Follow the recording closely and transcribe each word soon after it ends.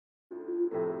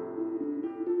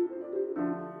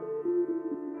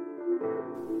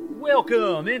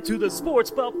Welcome into the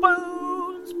Sports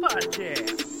Buffoons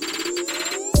Podcast.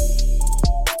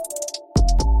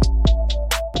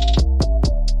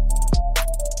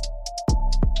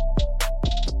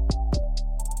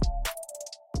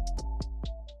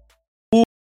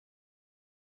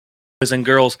 Boys and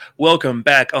girls, welcome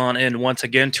back on in once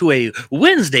again to a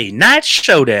Wednesday night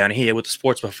showdown here with the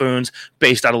Sports Buffoons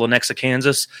based out of Lenexa,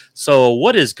 Kansas. So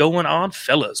what is going on,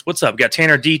 fellas? What's up? Got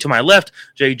Tanner D to my left,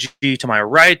 JG to my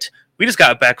right. We just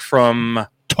got back from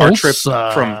our trip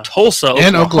from Tulsa,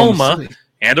 Oklahoma,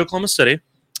 and Oklahoma City.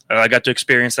 I got to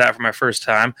experience that for my first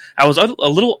time. I was a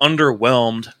little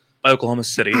underwhelmed by Oklahoma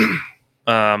City,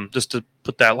 just to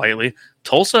put that lightly.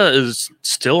 Tulsa is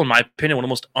still, in my opinion, one of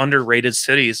the most underrated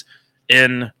cities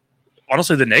in,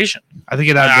 honestly, the nation. I think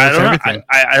it outdoes everything.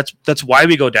 That's why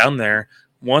we go down there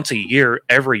once a year,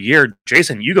 every year.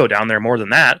 Jason, you go down there more than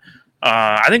that.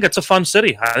 I think it's a fun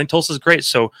city. I think Tulsa's great.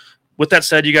 So with that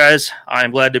said, you guys,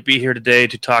 I'm glad to be here today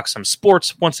to talk some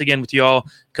sports once again with y'all,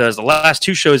 because the last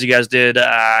two shows you guys did,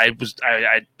 I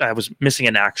was missing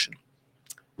in action.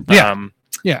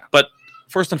 Yeah. But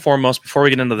first and foremost, before we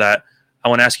get into that, I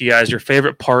want to ask you guys your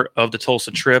favorite part of the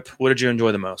Tulsa trip. What did you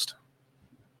enjoy the most?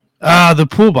 The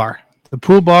pool bar. The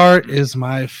pool bar is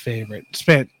my favorite.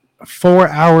 Spent 4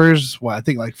 hours,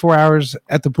 4 hours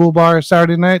at the pool bar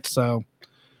Saturday night. So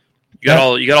you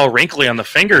got all wrinkly on the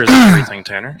fingers and everything,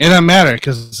 Tanner. It doesn't matter,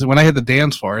 because when I hit the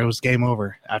dance floor, it was game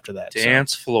over after that.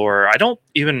 Dance floor. I don't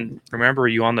even remember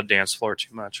you on the dance floor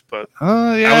too much, but yeah.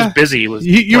 I was busy.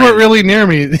 You weren't really near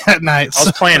me that night. I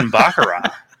was playing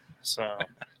Baccarat. So,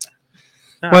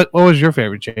 yeah. What was your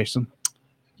favorite, Jason?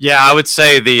 Yeah, I would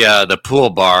say the pool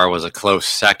bar was a close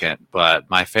second, but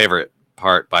my favorite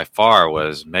part by far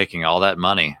was making all that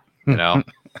money. You know,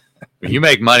 when you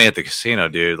make money at the casino,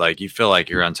 dude, like you feel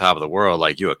like you're on top of the world,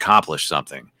 like you accomplished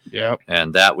something. Yeah,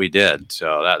 and that we did.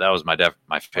 So that was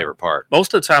my favorite part.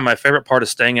 Most of the time, my favorite part of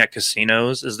staying at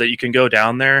casinos is that you can go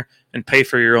down there and pay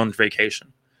for your own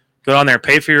vacation. Go down there,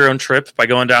 pay for your own trip by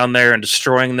going down there and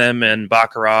destroying them in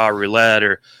Baccarat, roulette,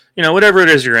 or whatever it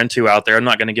is you're into out there. I'm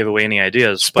not going to give away any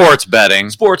ideas. Sports betting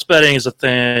is a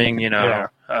thing,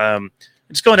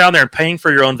 Just going down there and paying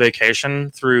for your own vacation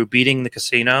through beating the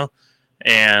casino,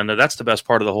 and that's the best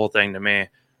part of the whole thing to me.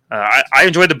 I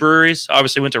enjoyed the breweries.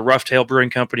 Obviously went to Rough Tail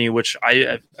Brewing Company, which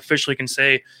I officially can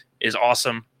say is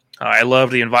awesome. I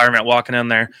love the environment walking in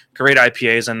there. Great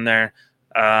IPAs in there.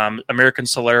 American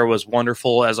Solera was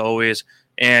wonderful as always.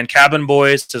 And Cabin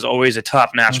Boys is always a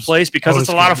top-notch place because it's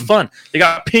a lot of fun. They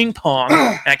got ping pong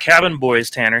at Cabin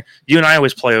Boys, Tanner. You and I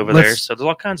always play over there, so there's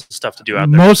all kinds of stuff to do out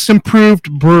there. Most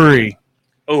improved brewery.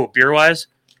 Oh, beer-wise?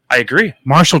 I agree.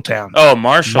 Marshalltown. Oh,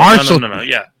 Marshall. No.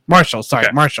 Yeah. Marshall, sorry,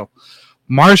 okay.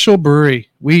 Marshall Brewery.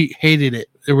 We hated it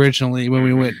originally when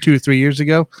we went 2 or 3 years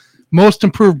ago. Most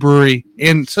improved brewery,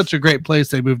 and such a great place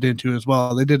they moved into as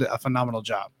well. They did a phenomenal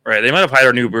job. Right. They might have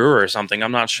hired a new brewer or something.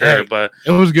 I'm not sure, but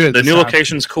it was good. The new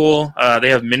location's cool. They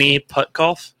have mini putt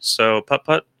golf, so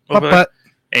putt.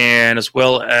 And as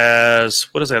well as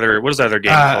what is the other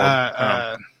game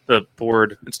called? The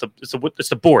board. It's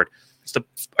the board.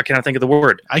 I cannot think of the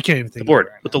word. I can't even think of the board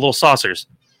right with the little saucers.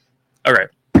 All right.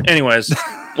 Anyways,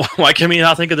 why can we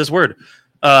not think of this word?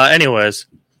 Anyways.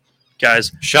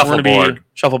 Guys,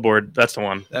 shuffleboard. That's the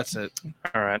one. That's it.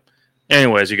 All right.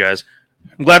 Anyways, you guys,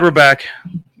 I'm glad we're back.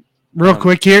 Real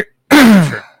quick here.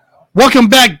 Sure. Welcome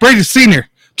back, Brady Sr.,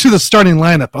 to the starting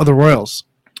lineup of the Royals.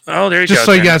 Oh, there you go. Just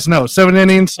so you guys know, 7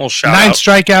 innings, 9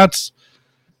 strikeouts,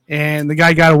 and the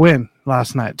guy got a win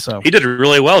last night. So he did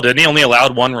really well, didn't he? Only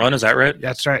allowed 1 run. Is that right?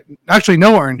 That's right. Actually,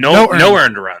 no earned. No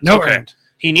earned runs. No earned.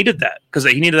 He needed that because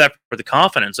he needed that for the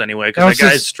confidence anyway. Because the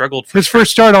guy struggled. His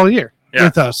first start all year.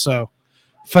 With us, so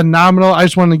phenomenal. I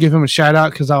just wanted to give him a shout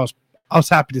out because I was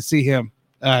happy to see him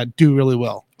do really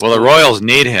well. Well, the Royals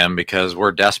need him because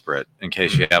we're desperate. In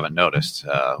case you haven't noticed,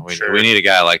 we need a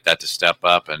guy like that to step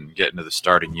up and get into the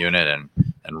starting unit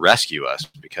and rescue us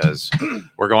because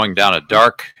we're going down a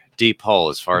dark, deep hole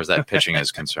as far as that pitching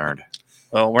is concerned.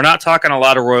 Well, we're not talking a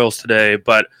lot of Royals today,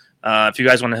 but if you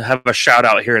guys want to have a shout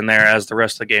out here and there as the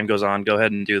rest of the game goes on, go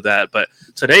ahead and do that. But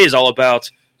today is all about.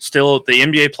 Still, the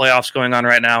NBA playoffs going on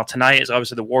right now. Tonight is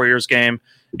obviously the Warriors game,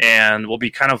 and we'll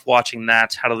be kind of watching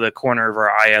that out of the corner of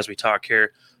our eye as we talk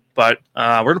here. But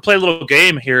we're going to play a little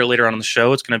game here later on in the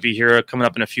show. It's going to be here coming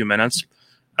up in a few minutes.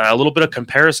 A little bit of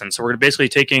comparison. So we're basically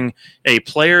taking a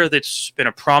player that's been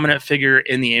a prominent figure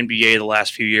in the NBA the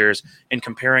last few years and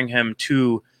comparing him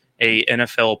to a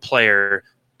NFL player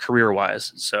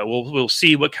career-wise. So we'll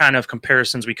see what kind of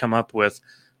comparisons we come up with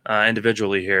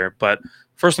individually here. But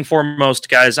first and foremost,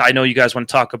 guys, I know you guys want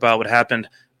to talk about what happened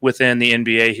within the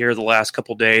NBA here the last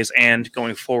couple days and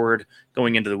going forward,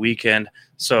 going into the weekend.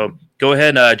 So go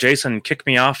ahead, Jason, kick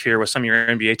me off here with some of your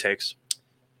NBA takes.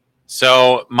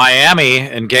 So Miami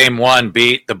in Game 1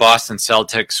 beat the Boston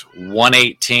Celtics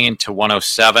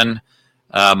 118-107.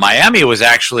 Miami was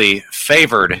actually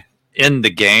favored in the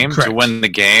game to win the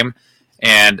game,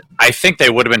 and I think they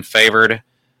would have been favored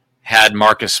had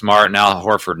Marcus Smart and Al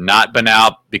Horford not been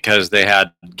out because they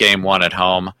had Game 1 at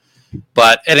home.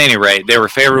 But at any rate, they were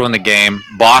favored to win the game.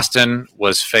 Boston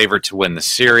was favored to win the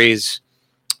series.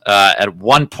 At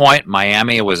one point,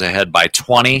 Miami was ahead by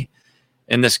 20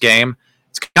 in this game.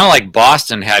 It's kind of like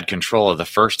Boston had control of the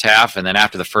first half, and then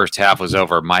after the first half was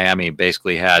over, Miami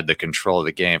basically had the control of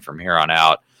the game from here on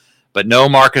out. But no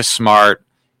Marcus Smart.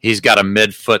 He's got a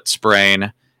mid-foot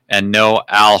sprain, and no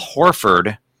Al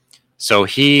Horford. So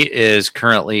he is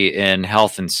currently in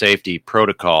health and safety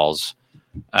protocols.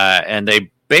 And they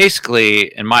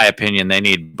basically, in my opinion, they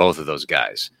need both of those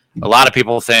guys. A lot of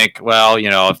people think, well,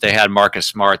 if they had Marcus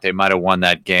Smart, they might have won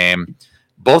that game.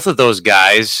 Both of those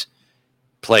guys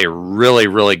play really,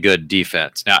 really good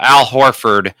defense. Now, Al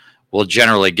Horford will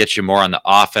generally get you more on the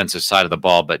offensive side of the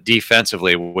ball, but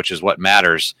defensively, which is what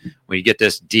matters when you get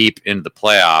this deep into the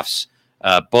playoffs,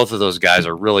 both of those guys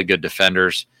are really good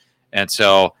defenders. And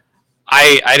so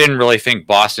I didn't really think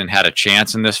Boston had a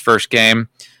chance in this first game.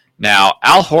 Now,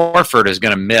 Al Horford is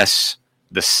going to miss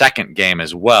the second game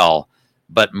as well,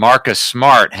 but Marcus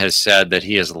Smart has said that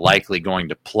he is likely going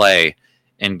to play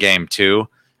in Game 2.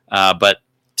 But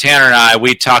Tanner and I,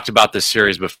 we talked about this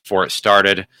series before it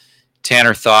started.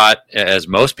 Tanner thought, as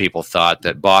most people thought,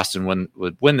 that Boston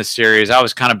would win the series. I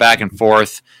was kind of back and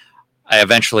forth. I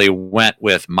eventually went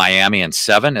with Miami in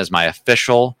 7 as my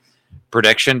official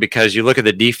prediction because you look at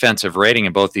the defensive rating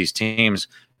of both these teams.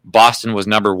 Boston was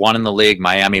number 1 in the league.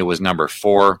 Miami was number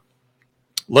 4.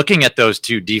 Looking at those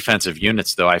two defensive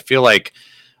units, though, I feel like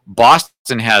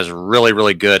Boston has really,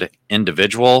 really good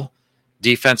individual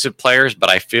defensive players, but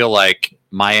I feel like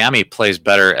Miami plays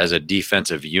better as a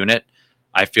defensive unit.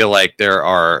 I feel like there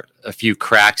are a few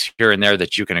cracks here and there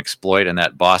that you can exploit in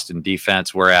that Boston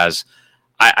defense, whereas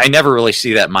I never really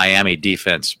see that Miami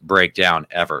defense break down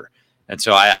ever. And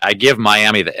so I give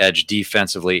Miami the edge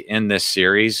defensively in this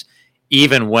series,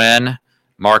 even when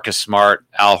Marcus Smart,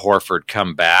 Al Horford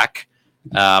come back.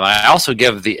 I also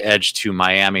give the edge to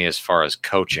Miami as far as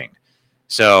coaching.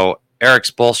 So Eric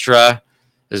Spoelstra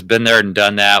has been there and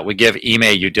done that. We give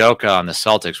Ime Udoka on the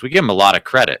Celtics. We give him a lot of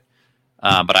credit.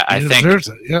 But I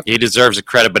think he deserves the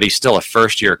credit, but he's still a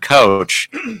first-year coach.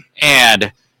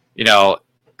 And,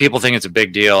 people think it's a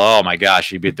big deal. Oh, my gosh,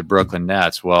 he beat the Brooklyn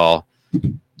Nets. Well,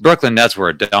 Brooklyn Nets were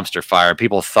a dumpster fire.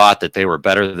 People thought that they were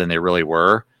better than they really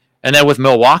were. And then with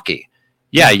Milwaukee,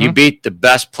 you beat the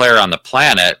best player on the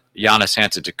planet, Giannis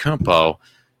Antetokounmpo,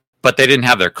 but they didn't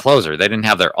have their closer. They didn't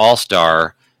have their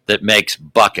all-star that makes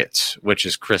buckets, which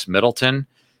is Chris Middleton.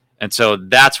 And so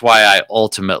that's why I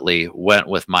ultimately went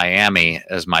with Miami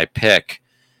as my pick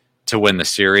to win the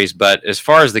series. But as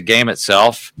far as the game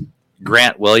itself,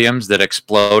 Grant Williams that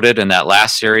exploded in that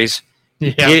last series,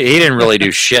 he didn't really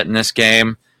do shit in this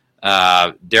game.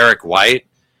 Derek White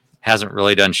hasn't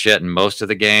really done shit in most of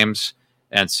the games.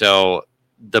 And so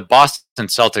the Boston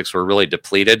Celtics were really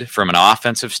depleted from an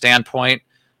offensive standpoint.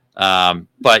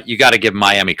 But you got to give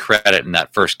Miami credit in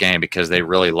that first game because they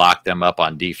really locked them up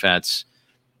on defense.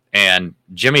 And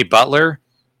Jimmy Butler,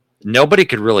 nobody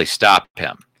could really stop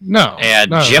him.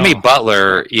 Jimmy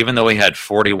Butler, even though he had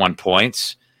 41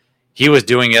 points, he was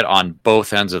doing it on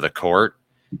both ends of the court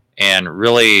and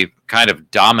really kind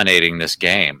of dominating this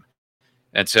game.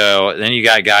 And so then you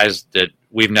got guys that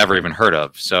we've never even heard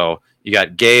of. So you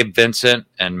got Gabe Vincent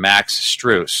and Max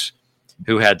Strus,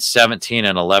 who had 17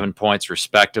 and 11 points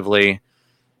respectively.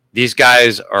 These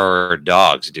guys are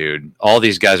dogs, dude. All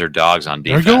these guys are dogs on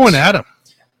defense. They're going at him.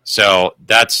 So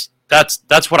that's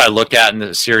what I look at in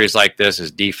a series like this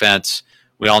is defense.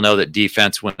 We all know that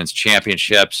defense wins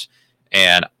championships,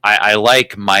 and I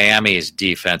like Miami's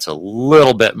defense a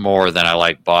little bit more than I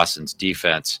like Boston's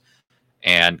defense.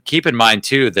 And keep in mind,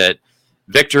 too, that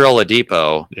Victor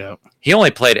Oladipo, he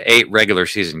only played 8 regular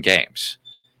season games.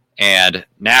 And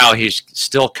now he's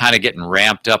still kind of getting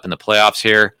ramped up in the playoffs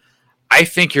here. I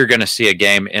think you're going to see a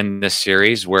game in this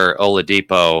series where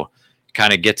Oladipo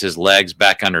kind of gets his legs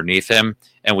back underneath him,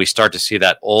 and we start to see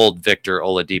that old Victor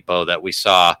Oladipo that we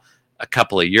saw a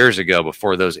couple of years ago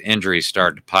before those injuries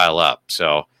started to pile up.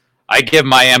 So I give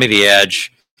Miami the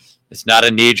edge. It's not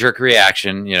a knee-jerk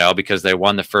reaction, because they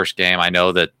won the first game. I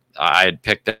know that I had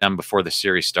picked them before the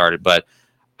series started, but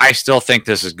I still think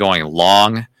this is going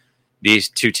long. These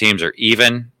two teams are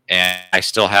even and I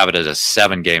still have it as a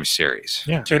 7-game series.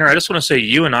 Yeah, Tanner, I just want to say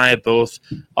you and I both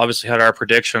obviously had our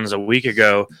predictions a week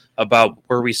ago about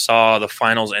where we saw the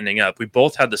finals ending up. We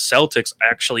both had the Celtics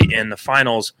actually in the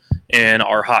finals in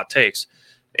our hot takes.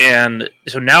 And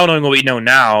so now knowing what we know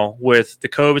now with the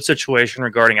COVID situation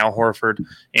regarding Al Horford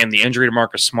and the injury to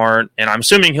Marcus Smart, and I'm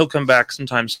assuming he'll come back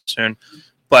sometime soon,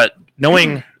 but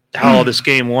knowing how this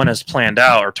game one has planned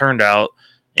out or turned out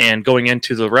and going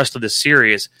into the rest of this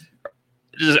series,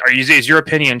 is your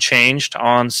opinion changed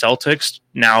on Celtics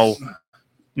now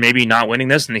maybe not winning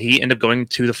this and the Heat end up going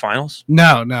to the finals?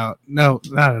 No, not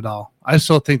at all. I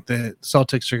still think the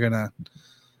Celtics are going to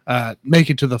make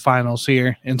it to the finals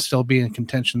here and still be in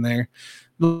contention there.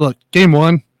 Look, game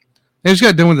one, they just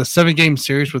got done with a 7-game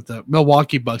series with the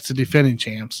Milwaukee Bucks, the defending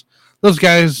champs. Those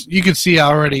guys, you could see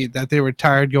already that they were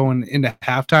tired going into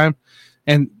halftime.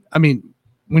 And, I mean,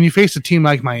 when you face a team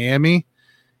like Miami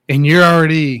and you're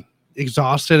already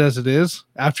exhausted as it is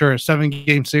after a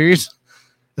 7-game series,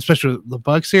 especially with the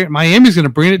Bucks here, Miami's going to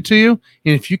bring it to you.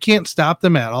 And if you can't stop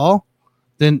them at all,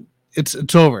 then it's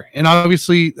over. And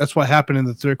obviously that's what happened in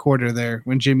the third quarter there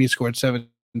when Jimmy scored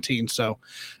 17. So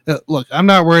look, I'm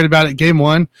not worried about it. Game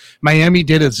one, Miami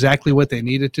did exactly what they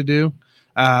needed to do.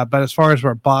 But as far as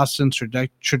where Boston's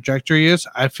trajectory is,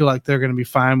 I feel like they're going to be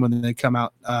fine when they come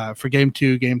out for game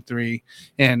 2, game 3.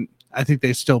 And I think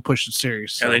they still push the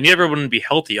series. So. Yeah, they need everyone to be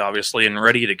healthy, obviously, and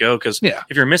ready to go. Because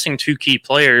if you're missing 2 key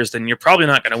players, then you're probably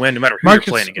not going to win no matter who you're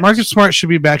playing against. Marcus Smart should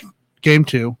be back game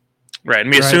 2. Right,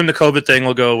 and we assume the COVID thing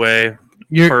will go away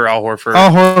for Al Horford.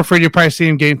 Al Horford, you'll probably see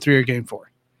him game 3 or game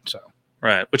 4. So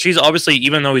right, which he's obviously,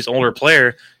 even though he's an older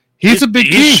player, he's a big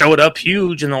key. He's showed up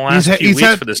huge in the last few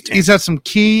weeks for this team. He's had some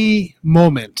key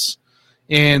moments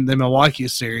in the Milwaukee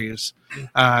series,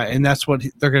 and that's what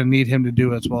they're going to need him to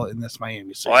do as well in this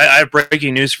Miami series. Well, I have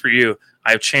breaking news for you.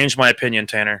 I've changed my opinion,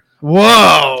 Tanner.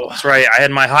 Whoa! That's right. I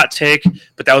had my hot take,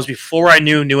 but that was before I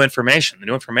knew new information. The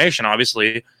new information,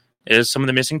 obviously, is some of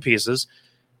the missing pieces.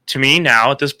 To me now,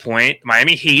 at this point,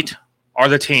 Miami Heat are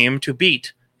the team to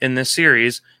beat in this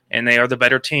series, and they are the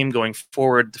better team going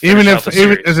forward. Even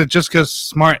is it just because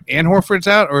Smart and Horford's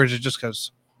out, or is it just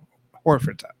because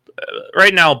Horford's out?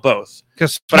 Right now, both.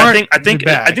 But I think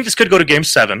this could go to Game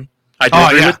 7. I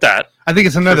do agree with that. I think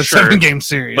it's another 7-game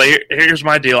series. But here's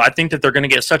my deal. I think that they're going to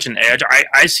get such an edge.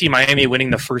 I see Miami winning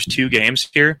the first 2 games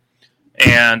here,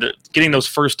 and getting those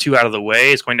first 2 out of the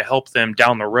way is going to help them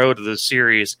down the road of the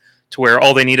series to where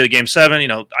all they need is Game 7.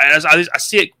 I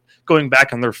see it going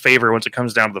back in their favor once it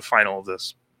comes down to the final of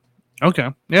this. Okay.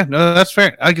 Yeah, no, that's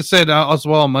fair. Like I said as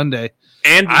well on Monday.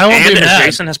 And as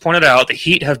Jason has pointed out, the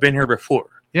Heat have been here before.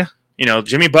 Yeah.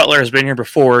 Jimmy Butler has been here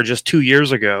before just 2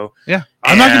 years ago. Yeah.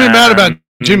 I'm not going to be mad about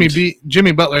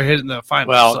Jimmy Butler hitting the final.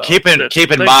 Well, keep in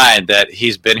mind that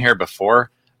he's been here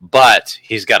before, but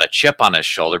he's got a chip on his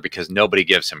shoulder because nobody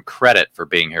gives him credit for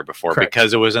being here before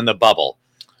because it was in the bubble.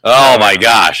 Oh, my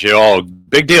gosh.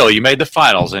 Big deal. You made the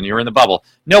finals and you were in the bubble.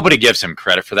 Nobody gives him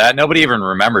credit for that. Nobody even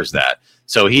remembers that.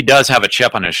 So he does have a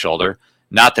chip on his shoulder.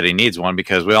 Not that he needs one,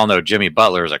 because we all know Jimmy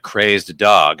Butler is a crazed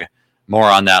dog. More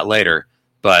on that later.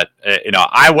 But,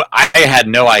 I had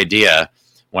no idea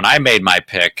when I made my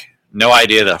pick, no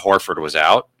idea that Horford was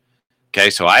out. Okay,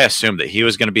 so I assumed that he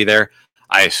was going to be there.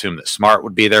 I assumed that Smart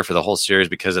would be there for the whole series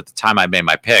because at the time I made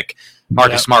my pick,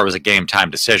 Marcus Smart was a game-time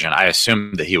decision. I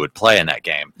assumed that he would play in that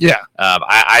game. Yeah.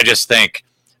 I just think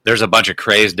there's a bunch of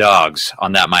crazed dogs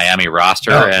on that Miami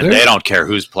roster, and they don't care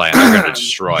who's playing. They're going to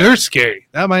destroy. They're scary.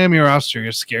 That Miami roster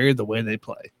is scary the way they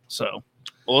play. So,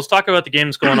 well, let's talk about the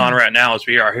games going on right now as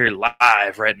we are here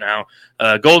live right now.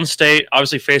 Golden State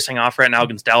obviously facing off right now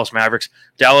against Dallas Mavericks.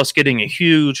 Dallas getting a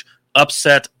huge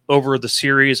upset over the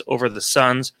series, over the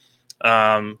Suns.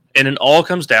 And it all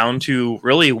comes down to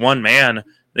really one man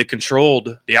that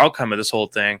controlled the outcome of this whole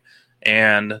thing,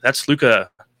 and that's Luka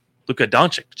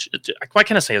Doncic. Why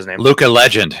can't I say his name? Luka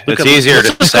Legend. It's easier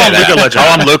to say that. Luka Legend.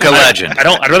 Call him Luka Legend.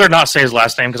 I'd rather not say his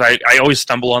last name because I always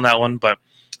stumble on that one. But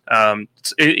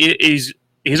he's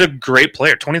a great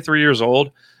player. 23 years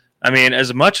old. I mean,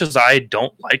 as much as I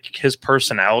don't like his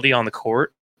personality on the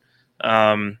court,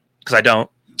 because I don't,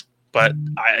 but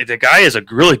the guy is a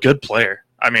really good player.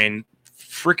 I mean,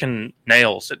 freaking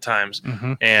nails at times.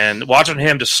 Mm-hmm. And watching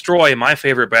him destroy my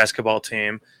favorite basketball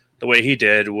team the way he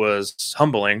did was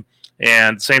humbling.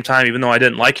 And at the same time, even though I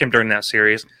didn't like him during that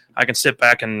series, I can sit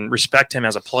back and respect him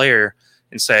as a player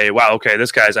and say, wow, okay,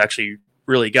 this guy's actually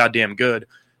really goddamn good.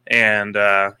 And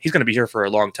he's going to be here for a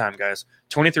long time, guys.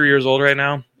 23 years old right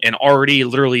now and already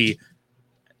literally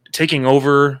taking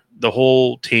over the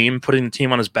whole team, putting the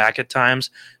team on his back at times,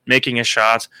 making his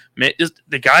shots.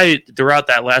 The guy throughout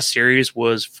that last series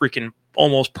was freaking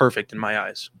almost perfect in my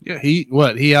eyes. Yeah,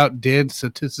 he outdid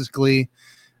statistically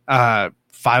 5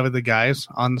 of the guys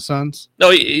on the Suns.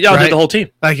 No, he outdid the whole team.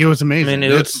 Like, it was amazing. I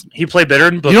mean, he played better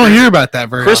than Booker. You don't hear about that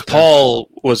very Chris often. Paul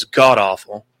was god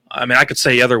awful. I mean, I could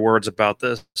say other words about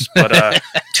this, but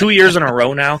 2 years in a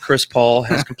row now, Chris Paul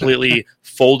has completely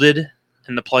folded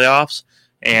in the playoffs.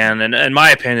 And in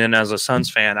my opinion, as a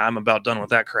Suns fan, I'm about done with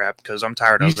that crap because I'm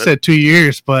tired of it. You said 2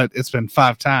 years, but it's been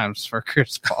 5 times for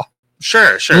Chris Paul.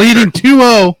 Sure. Leading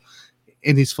 2-0,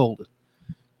 and he's folded.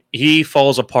 He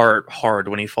falls apart hard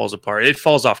when he falls apart. It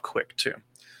falls off quick, too.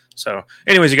 So,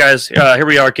 anyways, you guys, here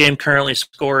we are. Game currently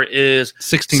score is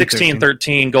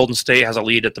 16-13. Golden State has a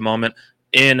lead at the moment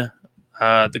in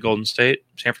the Golden State,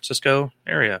 San Francisco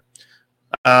area.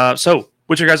 So,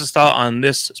 what's your guys' thought on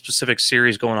this specific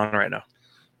series going on right now?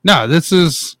 No, this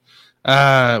is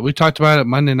we talked about it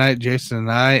Monday night, Jason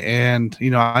and I, and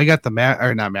I got the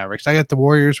not Mavericks. I got the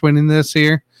Warriors winning this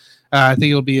here. I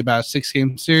think it'll be about a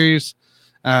 6-game series.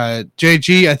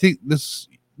 JG, I think this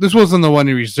wasn't the one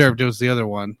he reserved; it was the other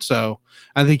one. So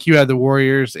I think you had the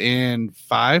Warriors in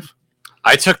 5.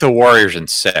 I took the Warriors in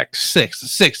 6.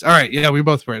 6. All right, yeah, we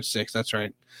both were at 6. That's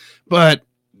right. But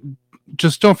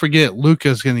just don't forget,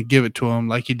 Luka's going to give it to him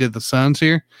like he did the Suns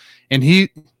here, and he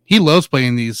loves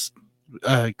playing these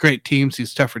great teams,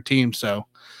 these tougher teams. So,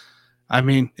 I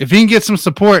mean, if he can get some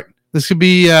support, this could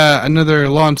be another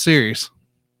long series.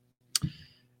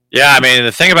 Yeah, I mean,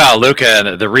 the thing about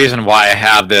Luka, the reason why I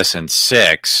have this in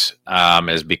 6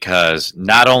 is because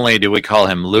not only do we call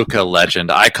him Luka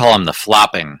legend, I call him the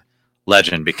flopping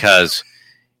legend because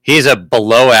he's a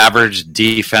below average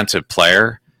defensive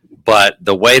player, but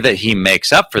the way that he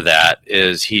makes up for that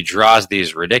is he draws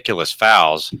these ridiculous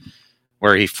fouls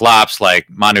where he flops like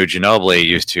Manu Ginobili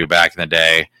used to back in the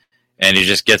day, and he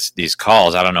just gets these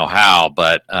calls. I don't know how,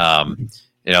 but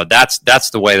that's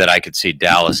the way that I could see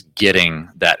Dallas getting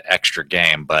that extra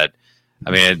game. But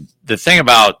I mean, the thing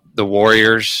about the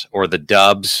Warriors or the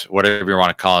Dubs, whatever you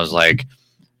want to call it, is like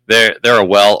they're a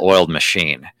well-oiled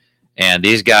machine. And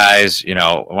these guys, when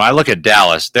I look at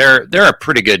Dallas, they're a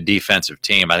pretty good defensive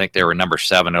team. I think they were number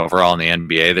 7 overall in the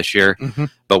NBA this year. Mm-hmm.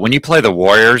 But when you play the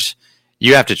Warriors,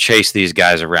 you have to chase these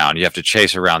guys around. You have to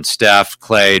chase around Steph,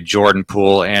 Clay, Jordan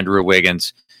Poole, Andrew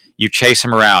Wiggins. You chase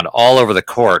them around all over the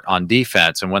court on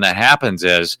defense. And when that happens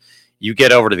is you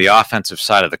get over to the offensive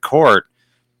side of the court,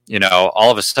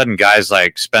 all of a sudden guys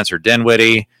like Spencer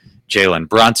Dinwiddie, Jalen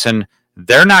Brunson,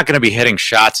 they're not going to be hitting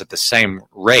shots at the same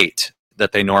rate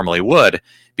that they normally would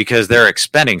because they're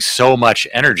expending so much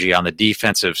energy on the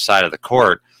defensive side of the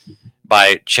court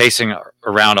by chasing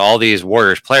around all these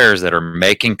Warriors players that are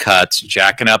making cuts,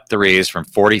 jacking up threes from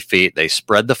 40 feet. They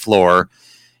spread the floor.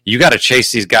 You got to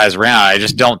chase these guys around. I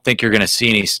just don't think you're going to see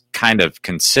any kind of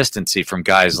consistency from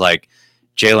guys like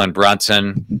Jalen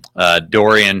Brunson,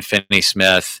 Dorian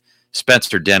Finney-Smith,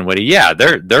 Spencer Dinwiddie. Yeah,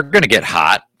 they're going to get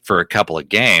hot for a couple of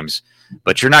games,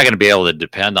 but you're not going to be able to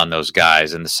depend on those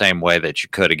guys in the same way that you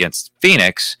could against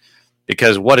Phoenix,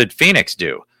 because what did Phoenix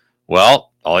do?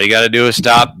 Well, all you got to do is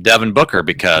stop Devin Booker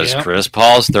because Chris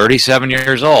Paul's 37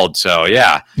 years old. So,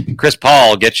 yeah, Chris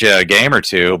Paul will get you a game or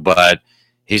two, but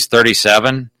he's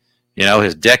 37.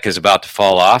 His dick is about to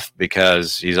fall off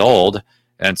because he's old.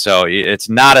 And so it's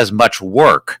not as much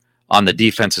work on the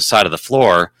defensive side of the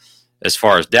floor as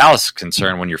far as Dallas is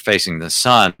concerned when you're facing the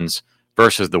Suns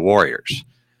versus the Warriors.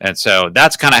 And so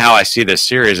that's kind of how I see this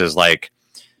series is like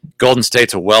Golden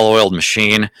State's a well-oiled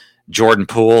machine. Jordan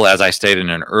Poole, as I stated in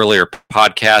an earlier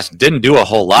podcast, didn't do a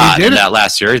whole lot in that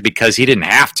last series because he didn't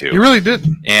have to. He really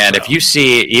didn't. And if you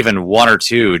see even 1 or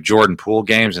 2 Jordan Poole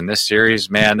games in this series,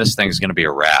 man, this thing's going to be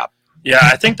a wrap. Yeah,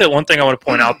 I think that one thing I want to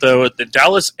point out, though, that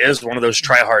Dallas is one of those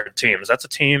try-hard teams. That's a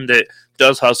team that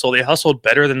does hustle. They hustled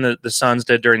better than the Suns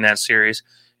did during that series.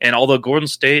 And although Golden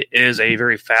State is a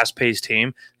very fast-paced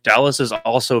team, Dallas is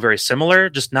also very similar,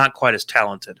 just not quite as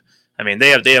talented. I mean, they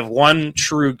have one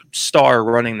true star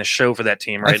running the show for that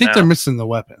team right now. I think they're missing the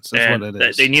weapons. That's what it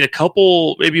is. They need a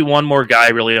couple, maybe one more guy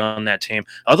really on that team.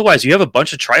 Otherwise, you have a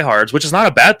bunch of tryhards, which is not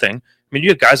a bad thing. I mean, you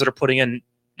have guys that are putting in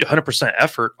 100%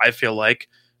 effort, I feel like,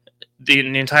 the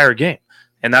entire game.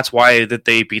 And that's why that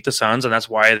they beat the Suns, and that's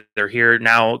why they're here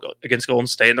now against Golden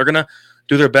State. And they're going to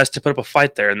do their best to put up a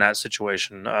fight there in that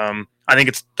situation. I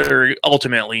think they're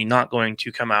ultimately not going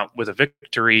to come out with a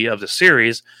victory of the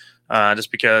series,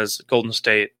 just because Golden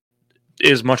State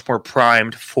is much more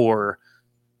primed for,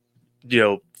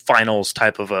 finals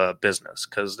type of a business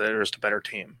because they're just a better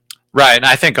team. Right, and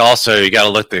I think also you got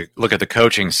to look at the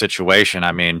coaching situation.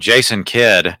 I mean, Jason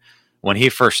Kidd, when he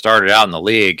first started out in the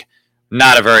league,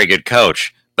 not a very good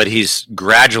coach, but he's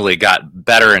gradually got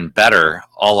better and better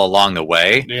all along the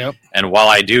way. Yep. And while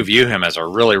I do view him as a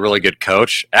really, really good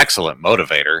coach, excellent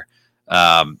motivator,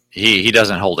 he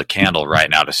doesn't hold a candle right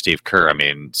now to Steve Kerr. I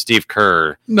mean, Steve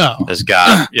Kerr has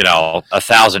got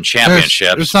 1,000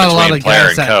 championships there's not a lot of player guys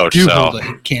and that coach. do So hold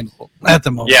a candle at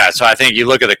the moment. yeah, so I think you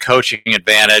look at the coaching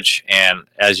advantage, and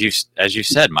as you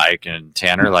said, Mike and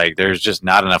Tanner, like there's just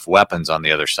not enough weapons on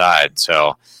the other side. So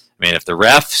I mean, if the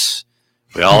refs,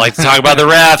 we all like to talk about the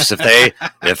refs.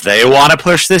 If they want to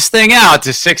push this thing out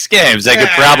to 6 games, they could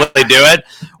probably do it.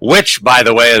 Which, by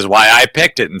the way, is why I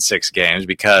picked it in 6 games,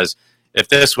 because if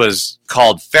this was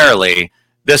called fairly,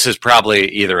 this is probably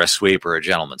either a sweep or a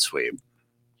gentleman's sweep.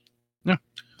 Yeah,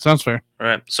 sounds fair. All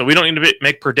right. So we don't need to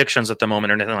make predictions at the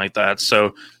moment or anything like that.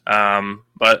 So,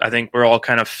 but I think we're all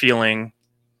kind of feeling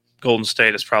Golden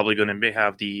State is probably going to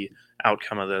have the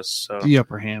outcome of this. So The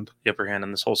upper hand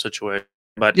in this whole situation.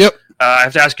 But Yep. I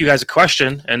have to ask you guys a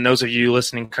question, and those of you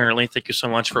listening currently, thank you so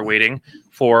much for waiting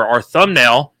for our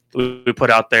thumbnail we put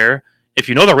out there. If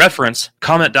you know the reference,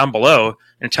 comment down below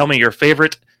and tell me your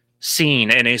favorite scene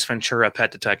in Ace Ventura: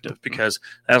 Pet Detective, because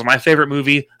that is my favorite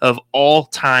movie of all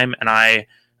time, and I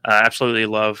absolutely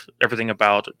love everything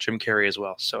about Jim Carrey as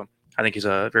well. So I think he's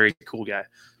a very cool guy.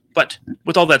 But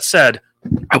with all that said,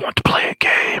 I want to play a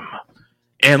game,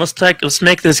 and let's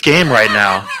make this game right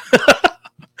now.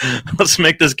 Let's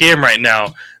make this game right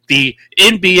now. The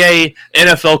NBA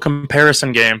NFL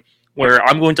comparison game, where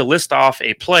I'm going to list off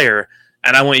a player,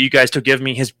 and I want you guys to give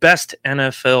me his best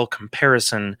NFL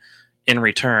comparison in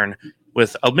return.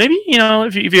 With maybe,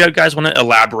 if you guys want to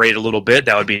elaborate a little bit,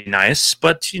 that would be nice.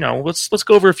 But let's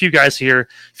go over a few guys here,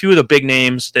 a few of the big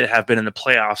names that have been in the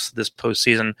playoffs this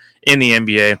postseason in the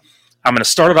NBA. I'm going to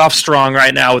start it off strong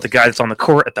right now with the guy that's on the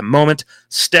court at the moment.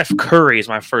 Steph Curry is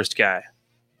my first guy.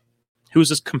 Who's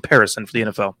this comparison for the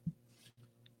NFL?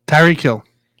 Tyreek Hill.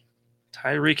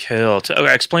 Tyreek Hill.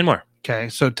 Okay, explain more. Okay,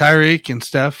 so Tyreek and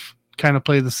Steph kind of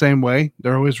play the same way.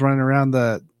 They're always running around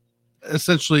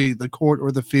essentially the court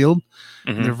or the field.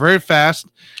 Mm-hmm. They're very fast,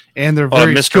 and they're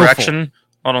very misdirection.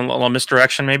 skillful. A lot of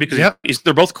misdirection, maybe, because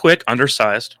they're both quick,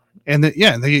 undersized. And they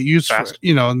get used fast.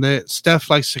 And Steph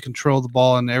likes to control the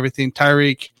ball and everything.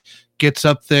 Tyreek gets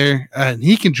up there, and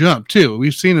he can jump too.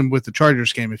 We've seen him with the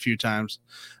Chargers game a few times.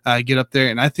 Get up there,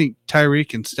 and I think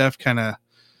Tyreek and Steph kind of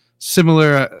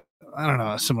similar. I don't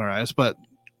know, similarized, but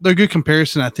they're a good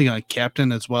comparison. I think like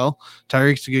captain as well.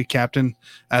 Tyreek's a good captain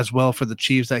as well for the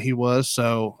Chiefs that he was.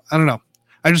 So I don't know.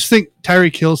 I just think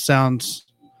Tyreek Hill sounds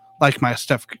like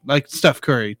Steph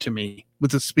Curry to me, with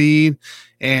the speed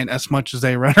and as much as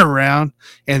they run around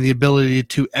and the ability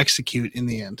to execute in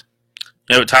the end.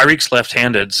 Tyreek's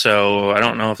left-handed, so I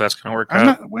don't know if that's going to work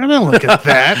out. We're not look at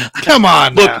that. Come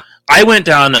on. Look, now. I went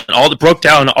down broke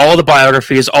down all the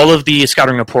biographies, all of the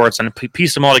scouting reports, and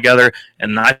pieced them all together,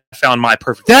 and I found my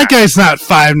perfect. That guy's not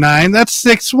 5'9". That's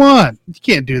 6'1". You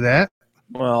can't do that.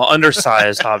 Well,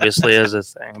 undersized obviously is a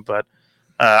thing, but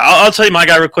I'll tell you my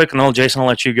guy real quick, and then Jason, I'll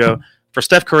let you go. For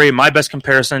Steph Curry, my best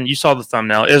comparison, you saw the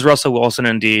thumbnail, is Russell Wilson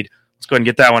indeed. Let's go ahead and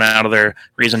get that one out of there.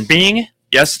 Reason being,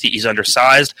 yes, he's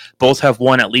undersized. Both have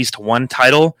won at least one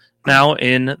title now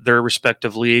in their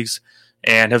respective leagues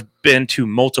and have been to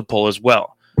multiple as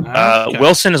well. Okay.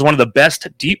 Wilson is one of the best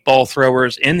deep ball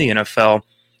throwers in the NFL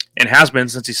and has been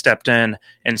since he stepped in,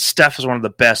 and Steph is one of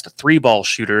the best 3-ball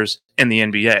shooters in the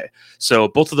NBA. So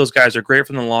both of those guys are great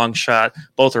from the long shot.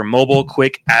 Both are mobile,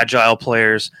 quick, agile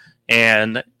players,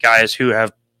 and guys who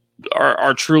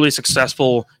are truly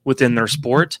successful within their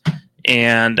sport.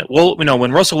 And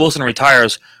when Russell Wilson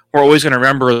retires, we're always going to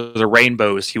remember the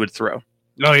rainbows he would throw.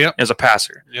 Oh, yeah. As a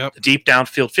passer. Yep. The deep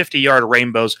downfield, 50-yard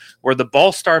rainbows, where the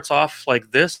ball starts off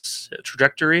like this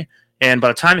trajectory, and by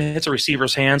the time it hits a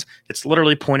receiver's hands, it's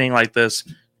literally pointing like this,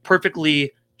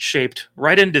 perfectly shaped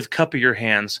right into the cup of your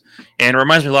hands. And it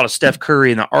reminds me a lot of Steph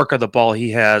Curry and the arc of the ball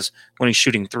he has when he's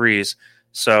shooting threes.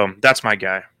 So that's my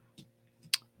guy.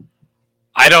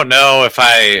 I don't know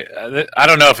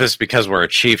if it's because we're a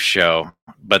Chiefs show,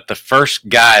 but the first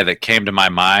guy that came to my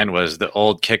mind was the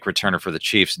old kick returner for the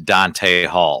Chiefs, Dante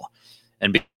Hall.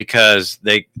 And because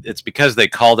they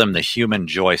called him the human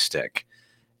joystick.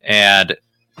 And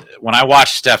when I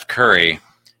watch Steph Curry,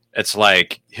 it's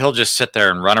like he'll just sit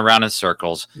there and run around in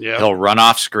circles. Yep. He'll run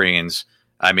off screens.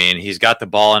 I mean, he's got the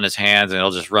ball in his hands and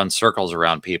he'll just run circles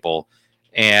around people.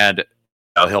 And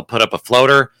he'll put up a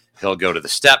floater. He'll go to the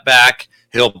step back.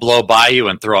 He'll blow by you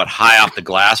and throw it high off the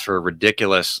glass for a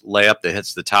ridiculous layup that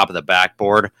hits the top of the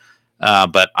backboard.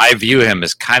 But I view him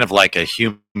as kind of like a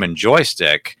human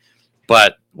joystick.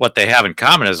 But what they have in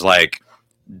common is like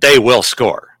they will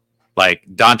score. Like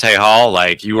Dante Hall,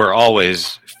 like you were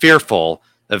always fearful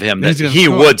of him He's that gonna he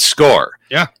score. would score.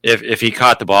 Yeah. If he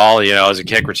caught the ball, as a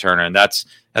kick returner, and that's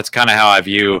kind of how I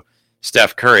view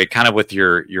Steph Curry. Kind of with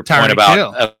your point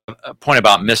Tyreek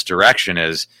about misdirection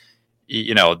is,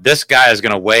 this guy is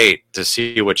going to wait to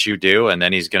see what you do, and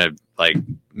then he's going to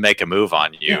make a move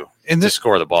on you And to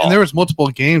score the ball. And there was multiple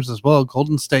games as well.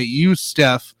 Golden State used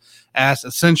Steph as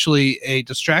essentially a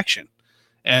distraction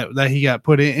that he got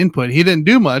put in input. He didn't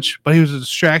do much, but he was a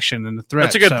distraction and a threat.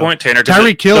 That's a good point, Tanner.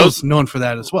 Tyreek Hill is known for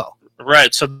that as well.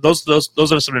 Right. So those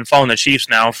of us have been following the Chiefs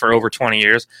now for over 20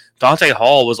 years. Dante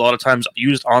Hall was a lot of times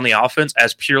used on the offense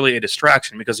as purely a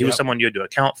distraction because he was someone you had to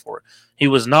account for. He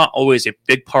was not always a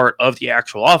big part of the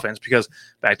actual offense because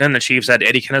back then the Chiefs had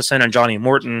Eddie Kennison and Johnny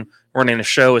Morton running the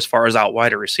show as far as out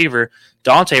wide receiver.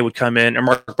 Dante would come in, and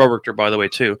Mark Bobrichter, by the way,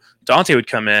 too. Dante would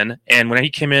come in, and when he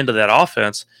came into that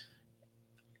offense,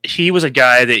 he was a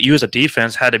guy that you as a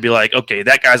defense had to be like, okay,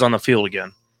 that guy's on the field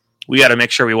again. We got to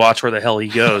make sure we watch where the hell he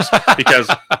goes because,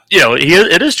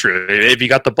 it is true. If he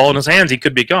got the ball in his hands, he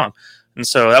could be gone. And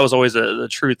so that was always the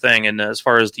true thing. And as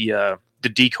far as the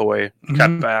decoy type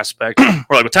of aspect,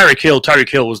 or like with Tyreek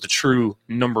Hill was the true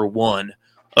number one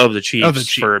of the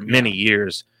Chiefs for many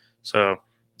years. So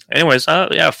anyways,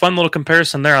 fun little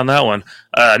comparison there on that one.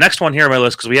 Next one here on my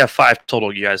list, because we have 5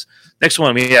 total, you guys. Next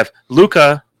one, we have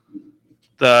Luka.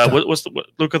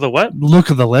 Luka the what?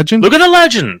 Luka the legend. Luka the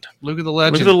legend. Luka the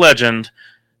legend. Luka the legend.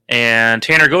 And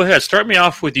Tanner, go ahead. Start me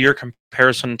off with your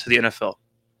comparison to the NFL.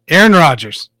 Aaron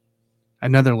Rodgers,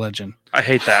 another legend. I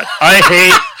hate that.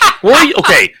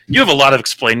 Okay, you have a lot of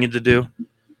explaining to do.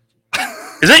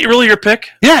 Is that really your pick?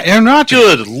 Yeah, Aaron Rodgers.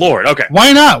 Good Lord. Okay.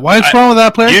 Why not? What's wrong with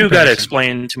that player? You got to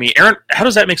explain to me, Aaron. How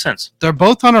does that make sense? They're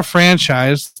both on a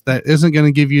franchise that isn't going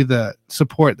to give you the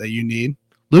support that you need.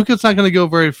 Luka's not going to go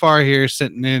very far here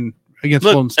sitting in against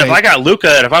Golden State. If I got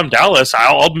Luka and if I'm Dallas,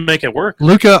 I'll make it work.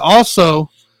 Luka also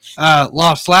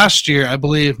lost last year, I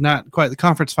believe, not quite the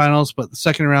conference finals, but the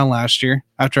second round last year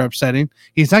after upsetting.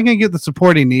 He's not going to get the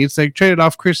support he needs. They traded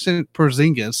off Christian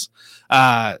Porzingis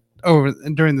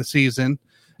during the season,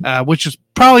 which is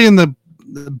probably in the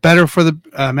better for the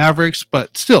Mavericks,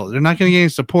 but still, they're not going to get any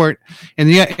support. And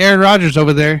you got Aaron Rodgers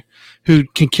over there who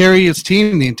can carry his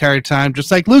team the entire time,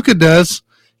 just like Luka does.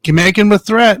 Can make him a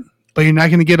threat, but you're not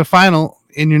going to get a final,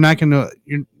 and you're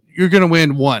going to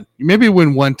win one. You maybe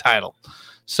win one title.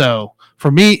 So for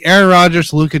me, Aaron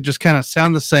Rodgers, Luka just kind of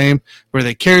sound the same, where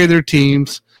they carry their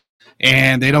teams,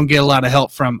 and they don't get a lot of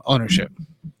help from ownership.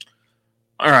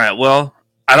 All right, well,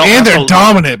 they're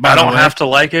dominant. I don't have to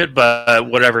like it, but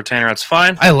whatever, Tanner, that's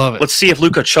fine. I love it. Let's see if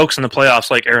Luka chokes in the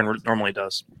playoffs like Aaron normally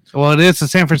does. Well, it is a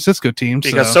San Francisco team.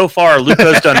 Because so far,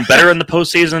 Luka's done better in the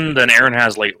postseason than Aaron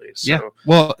has lately. So. Yeah.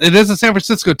 Well, it is a San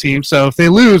Francisco team, so if they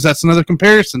lose, that's another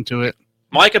comparison to it.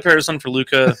 My comparison for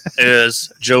Luka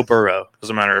is Joe Burrow, as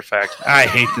a matter of fact. I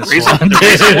hate this one.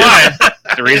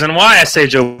 The reason why I say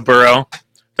Joe Burrow,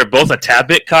 they're both a tad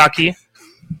bit cocky,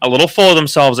 a little full of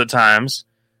themselves at times,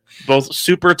 both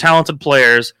super talented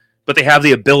players, but they have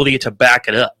the ability to back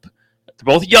it up. They're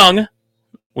both young,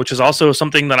 which is also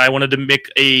something that I wanted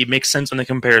to make sense in the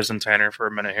comparison, Tanner, for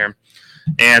a minute here.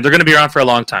 And they're going to be around for a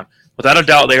long time. Without a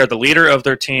doubt, they are the leader of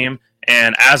their team,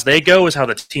 and as they go is how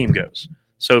the team goes.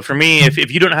 So for me,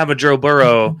 if you don't have a Joe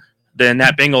Burrow, then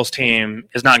that Bengals team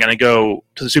is not going to go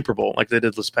to the Super Bowl like they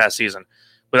did this past season.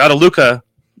 Without a Luka,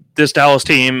 this Dallas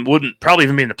team wouldn't probably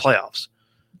even be in the playoffs.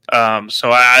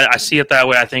 So I see it that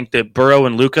way. I think that Burrow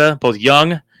and Luka, both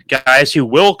young guys who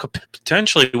will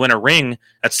potentially win a ring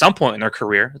at some point in their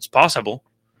career. It's possible.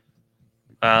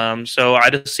 So I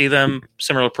just see them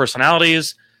similar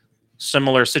personalities,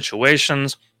 similar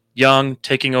situations, young,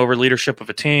 taking over leadership of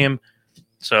a team.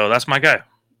 So that's my guy.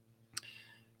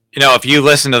 If you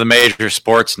listen to the major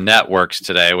sports networks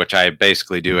today, which I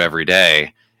basically do every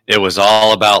day, it was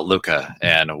all about Luka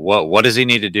and what does he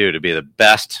need to do to be the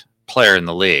best player in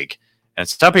the league. And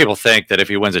some people think that if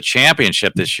he wins a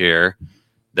championship this year,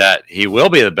 that he will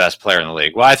be the best player in the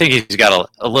league. Well, I think he's got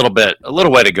a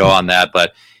little way to go on that,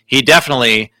 but he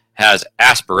definitely has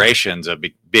aspirations of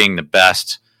being the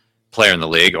best player in the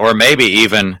league, or maybe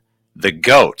even the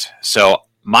GOAT. So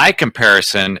my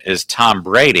comparison is Tom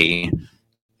Brady,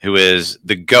 who is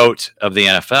the GOAT of the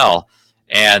NFL.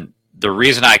 And the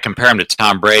reason I compare him to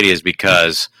Tom Brady is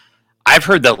because I've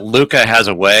heard that Luka has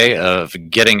a way of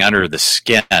getting under the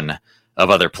skin of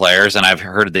other players, and I've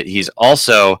heard that he's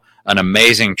also an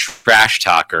amazing trash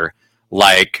talker,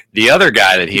 like the other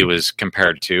guy that he was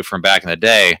compared to from back in the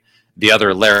day, the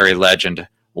other Larry legend,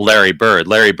 Larry Bird.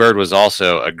 Larry Bird was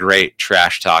also a great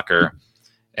trash talker,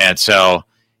 and so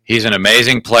he's an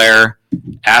amazing player,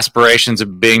 aspirations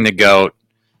of being the GOAT,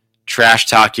 trash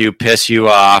talk you, piss you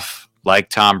off, like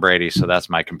Tom Brady, so that's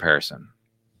my comparison.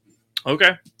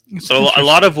 Okay. So a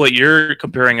lot of what you're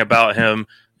comparing about him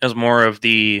is more of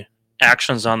the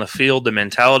actions on the field, the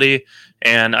mentality.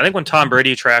 And I think when Tom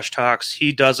Brady trash talks,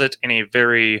 he does it in a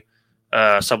very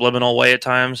subliminal way at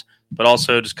times, but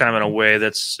also just kind of in a way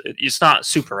it's not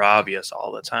super obvious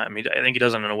all the time. I think he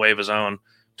does it in a way of his own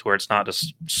to where it's not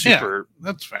just super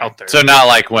that's fair. out there. So not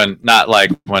like when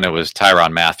it was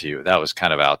Tyrann Mathieu. That was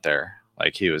kind of out there.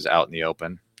 Like he was out in the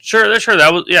open. Sure.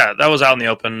 That was out in the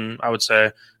open, I would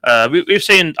say. We've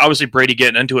seen, obviously, Brady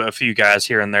getting into it a few guys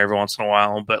here and there every once in a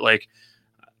while, but, like,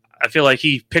 I feel like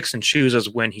he picks and chooses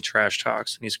when he trash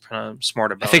talks, and he's kind of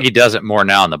smart about it. I think he does it more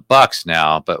now in the Bucs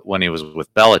now, but when he was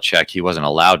with Belichick, he wasn't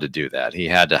allowed to do that. He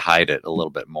had to hide it a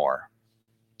little bit more.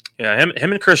 Yeah,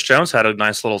 him and Chris Jones had a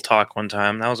nice little talk one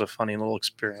time. That was a funny little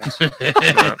experience.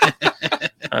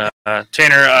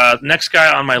 Tanner, next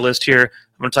guy on my list here,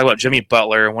 I'm going to talk about Jimmy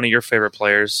Butler, one of your favorite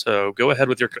players. So go ahead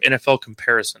with your NFL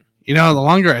comparison. You know, the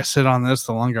longer I sit on this,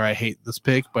 the longer I hate this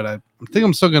pick, but I think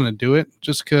I'm still going to do it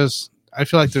just because I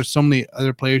feel like there's so many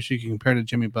other players you can compare to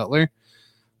Jimmy Butler.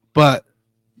 But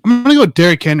I'm going to go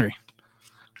Derrick Henry,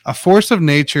 a force of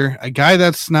nature, a guy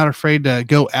that's not afraid to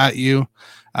go at you.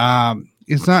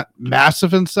 He's not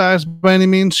massive in size by any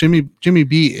means. Jimmy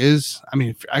B is,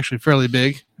 actually fairly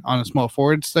big on a small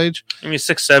forward stage.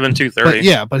 6'7",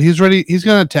 230. But he's ready. He's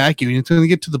going to attack you. He's going to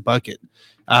get to the bucket.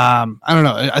 I don't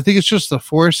know. I think it's just the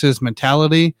force, his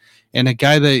mentality, and a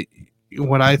guy that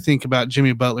what I think about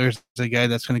Jimmy Butler is a guy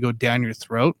that's going to go down your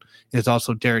throat is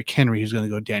also Derrick Henry who's going to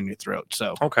go down your throat.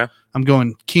 So okay, I'm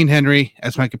going Keen Henry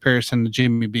as my comparison to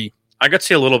Jimmy B. I got to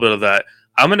see a little bit of that.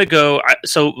 I'm going to go.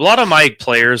 So a lot of my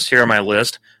players here on my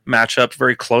list match up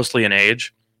very closely in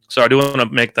age. So I do want to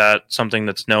make that something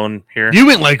that's known here. You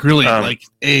went like really like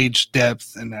age,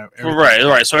 depth, and everything.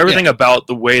 Right. So everything about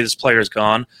the way this player's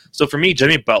gone. So for me,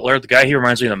 Jimmy Butler, the guy he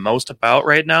reminds me the most about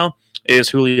right now is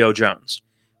Julio Jones.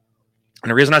 And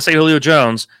the reason I say Julio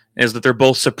Jones is that they're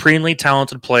both supremely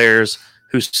talented players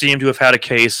who seem to have had a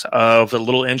case of the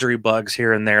little injury bugs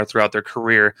here and there throughout their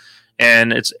career.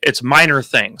 And it's minor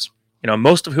things. You know,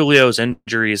 most of Julio's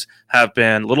injuries have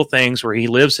been little things where he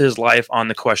lives his life on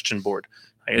the question board.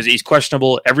 He's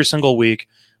questionable every single week,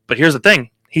 but here's the thing.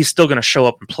 He's still going to show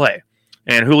up and play.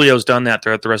 And Julio's done that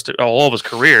throughout the rest of all of his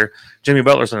career. Jimmy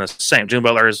Butler's done the same. Jimmy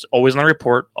Butler is always on the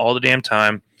report all the damn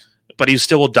time, but he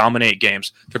still will dominate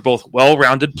games. They're both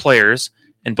well-rounded players,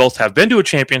 and both have been to a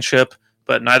championship,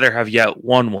 but neither have yet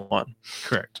won one.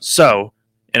 Correct. So,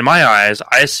 in my eyes,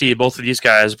 I see both of these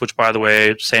guys, which, by the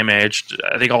way, same age.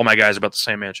 I think all my guys are about the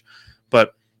same age.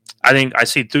 But I think I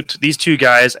see these two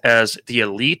guys as the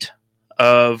elite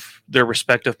of their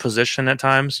respective position at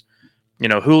times. You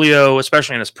know, Julio,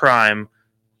 especially in his prime,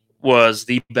 was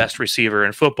the best receiver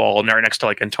in football, next to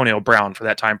like Antonio Brown for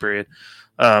that time period.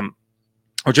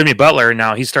 Or Jimmy Butler,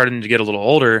 now he's starting to get a little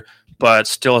older, but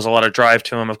still has a lot of drive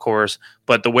to him, of course.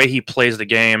 But the way he plays the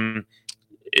game,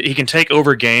 he can take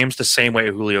over games the same way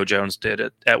Julio Jones did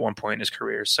at one point in his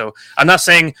career. So I'm not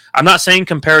saying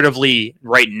comparatively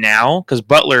right now, because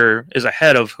Butler is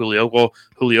ahead of Julio. Well,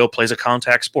 Julio plays a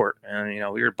contact sport, and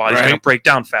your body's going to break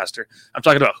down faster. I'm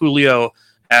talking about Julio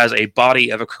as a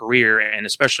body of a career, and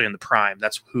especially in the prime.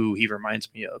 That's who he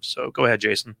reminds me of. So go ahead,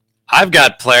 Jason. I've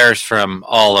got players from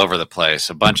all over the place,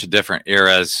 a bunch of different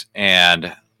eras,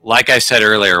 and like I said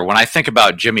earlier, when I think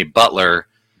about Jimmy Butler,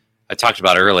 I talked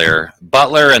about earlier,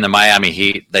 Butler and the Miami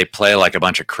Heat, they play like a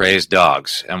bunch of crazed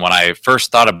dogs. And when I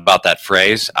first thought about that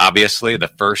phrase, obviously the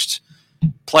first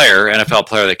NFL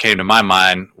player that came to my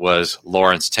mind was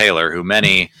Lawrence Taylor, who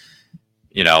many,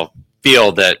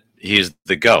 feel that he's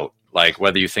the GOAT. Like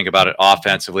whether you think about it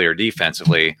offensively or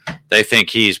defensively, they think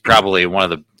he's probably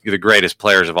one of the greatest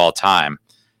players of all time.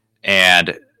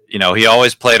 And, he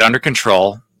always played under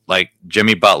control, like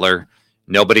Jimmy Butler.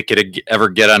 Nobody could ever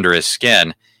get under his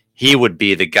skin. He would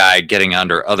be the guy getting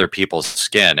under other people's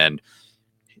skin. And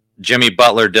Jimmy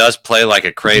Butler does play like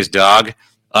a crazed dog,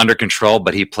 under control,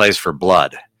 but he plays for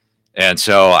blood. And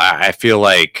so I feel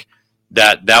like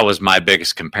that was my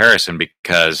biggest comparison,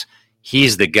 because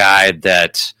he's the guy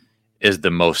that is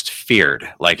the most feared.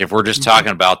 Like if we're just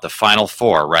talking about the Final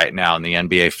Four right now in the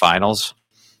NBA Finals,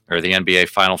 or the NBA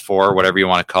Final Four, whatever you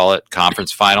want to call it,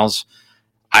 conference finals,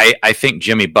 I think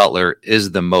Jimmy Butler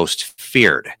is the most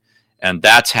feared. And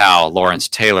that's how Lawrence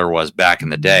Taylor was back in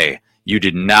the day. You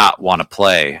did not want to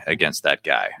play against that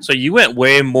guy. So you went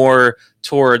way more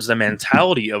towards the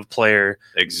mentality of player.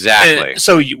 Exactly.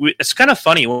 So it's kind of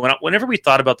funny. Whenever we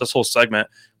thought about this whole segment,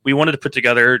 we wanted to put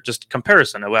together just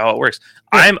comparison of how it works.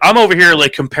 Yeah. I'm over here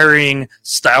like comparing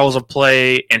styles of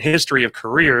play and history of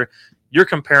career. You're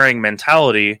comparing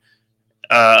mentality.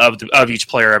 of each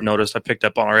player I've noticed I picked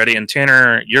up on already. And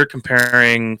Tanner, you're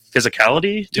comparing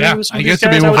physicality to some of these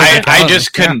guys? I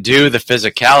just couldn't do the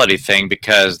physicality thing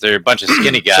because they're a bunch of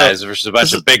skinny guys versus a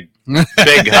bunch of big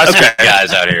husky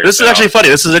guys out here. This is actually funny.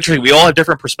 This is interesting. We all have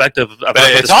different perspective. But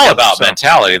it's all about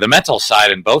mentality. The mental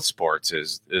side in both sports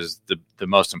is the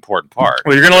most important part.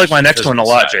 Well, you're going to like my next one a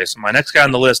lot, Jason. My next guy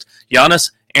on the list,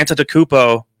 Giannis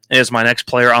Antetokounmpo, is my next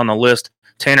player on the list.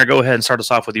 Tanner, go ahead and start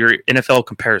us off with your NFL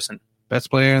comparison. Best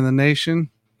player in the nation,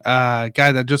 a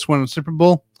guy that just won a Super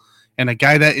Bowl, and a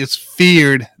guy that is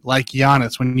feared like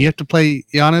Giannis. When you have to play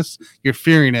Giannis, you're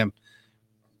fearing him.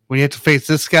 When you have to face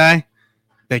this guy,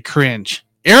 they cringe.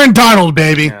 Aaron Donald,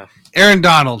 baby. Yeah. Aaron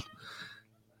Donald.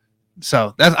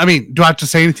 So, do I have to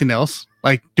say anything else?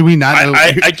 Like, do we not know?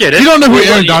 I get it. You don't know who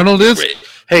Aaron Donald is?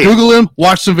 Hey, Google him,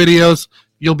 watch some videos.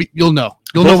 You'll know.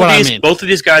 You'll know what I mean. Both of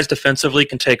these guys defensively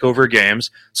can take over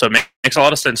games, so it makes a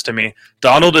lot of sense to me.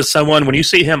 Donald is someone, when you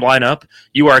see him line up,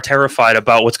 you are terrified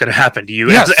about what's going to happen to you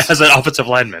as an offensive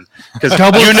lineman. Because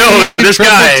you know this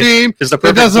guy is the perfect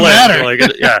It doesn't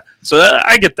matter. So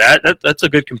I get that. That's a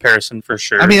good comparison for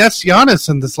sure. I mean, that's Giannis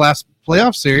in this last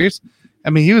playoff series. I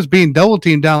mean, he was being double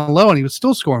teamed down low, and he was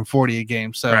still scoring 40 a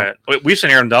game. So right. We've seen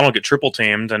Aaron Donald get triple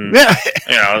teamed, and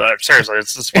seriously,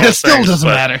 it's just one of those still things, doesn't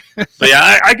matter. But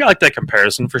yeah, I like that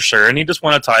comparison for sure. And he just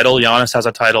won a title. Giannis has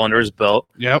a title under his belt.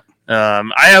 Yep. I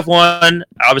have one,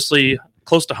 obviously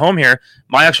close to home here.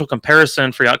 My actual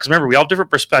comparison for Giannis, because remember, we all have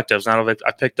different perspectives. Now that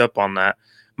I picked up on that,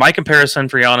 my comparison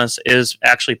for Giannis is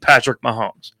actually Patrick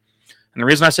Mahomes. And the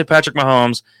reason I say Patrick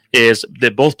Mahomes is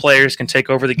that both players can take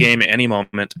over the game at any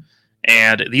moment.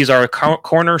 And these are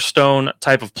cornerstone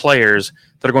type of players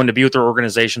that are going to be with their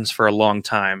organizations for a long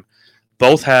time.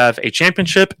 Both have a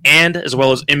championship and as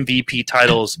well as MVP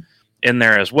titles in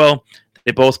there as well.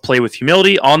 They both play with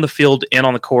humility on the field and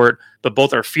on the court, but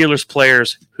both are fearless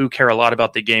players who care a lot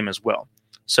about the game as well.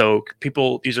 So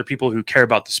these are people who care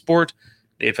about the sport.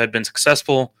 They've been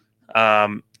successful.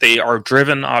 They are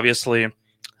driven, obviously.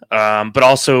 But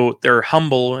also they're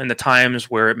humble in the times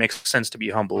where it makes sense to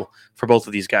be humble for both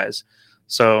of these guys.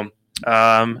 So,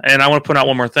 and I want to point out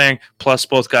one more thing. Plus,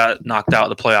 both got knocked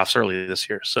out of the playoffs early this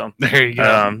year. So there you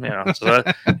go.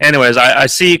 Anyways, I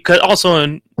see. Also,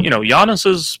 Giannis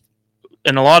is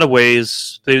in a lot of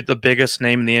ways the biggest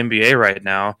name in the NBA right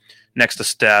now, next to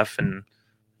Steph and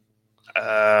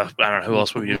I don't know who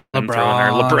else would be thrown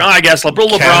there. LeBron, I guess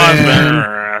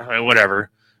LeBron, whatever.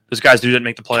 Those guys didn't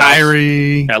make the playoffs.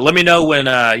 Kyrie. Yeah, let me know when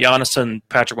Giannis and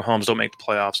Patrick Mahomes don't make the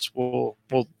playoffs.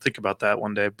 We'll think about that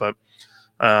one day. But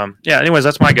anyways,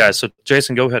 that's my guys. So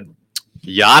Jason, go ahead.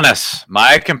 Giannis.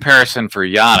 My comparison for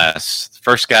Giannis, the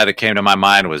first guy that came to my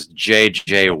mind was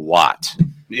J.J. Watt.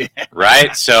 Yeah.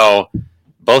 Right? So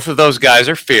both of those guys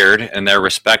are feared in their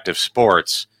respective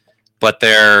sports, but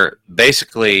they're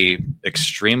basically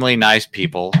extremely nice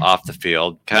people off the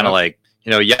field. Kind of like,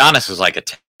 Giannis is like a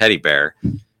teddy bear.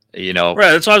 Right,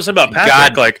 that's what I was saying about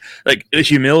Patrick. Like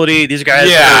humility. These guys.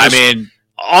 Yeah, I mean,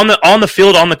 on the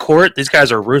field, on the court, these guys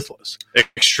are ruthless.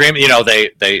 Extreme.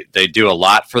 They do a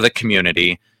lot for the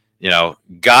community.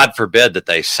 God forbid that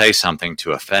they say something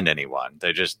to offend anyone.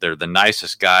 They're the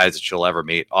nicest guys that you'll ever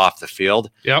meet off the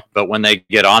field. Yep. But when they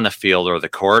get on the field or the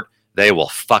court, they will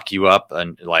fuck you up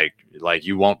and like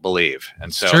you won't believe.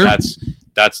 And so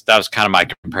that was kind of my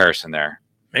comparison there.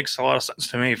 Makes a lot of sense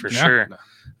to me for sure.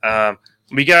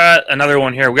 We got another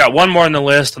one here. We got one more on the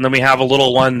list, and then we have a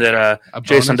little one that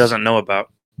Jason doesn't know about,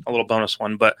 a little bonus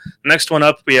one. But next one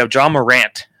up, we have John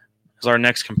Morant as our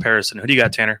next comparison. Who do you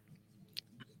got, Tanner?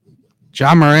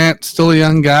 John Morant, still a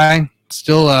young guy,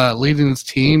 still leading his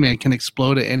team and can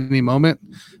explode at any moment.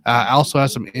 Also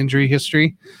has some injury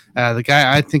history. The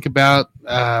guy I think about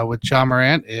with John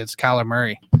Morant is Kyler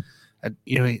Murray.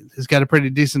 He's got a pretty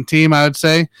decent team, I would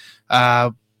say,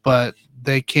 but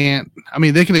they can't. I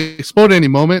mean, they can explode at any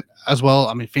moment as well.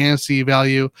 I mean, fantasy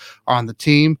value on the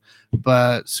team,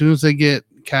 but as soon as they get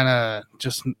kind of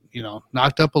just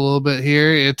knocked up a little bit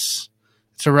here, it's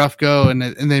a rough go, and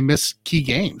they miss key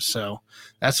games. So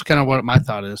that's kind of what my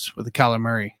thought is with the Kyler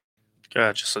Murray.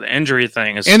 Gotcha. So the injury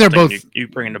thing is, and they're both you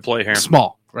bring into play here.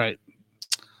 Small, right?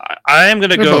 I am going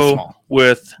to go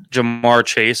with Jamar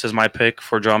Chase as my pick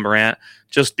for John Morant,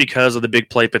 just because of the big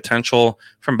play potential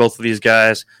from both of these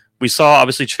guys. We saw,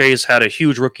 obviously, Chase had a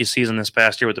huge rookie season this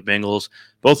past year with the Bengals.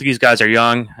 Both of these guys are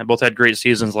young and both had great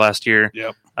seasons last year.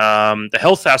 Yep. The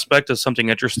health aspect is something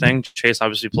interesting. Chase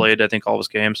obviously played, I think, all of his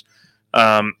games.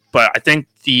 But I think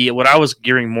what I was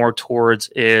gearing more towards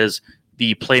is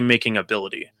the playmaking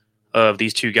ability of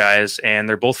these two guys, and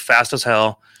they're both fast as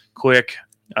hell, quick.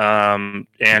 And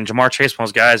Jamar Chase, one of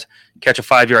those guys, catch a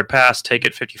 5-yard pass, take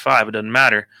it 55, it doesn't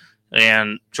matter.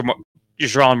 and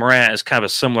Jamal Morant is kind of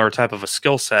a similar type of a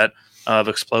skill set of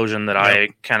explosion that I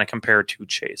kind of compare to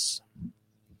Chase.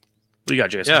 What do you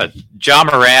got, Jason? Yeah, John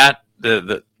Morant,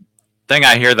 the thing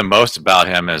I hear the most about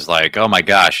him is like, oh my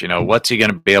gosh, what's he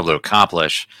going to be able to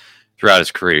accomplish throughout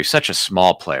his career? He's such a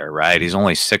small player, right? He's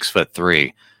only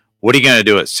 6'3". What are you going to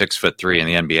do at 6'3" in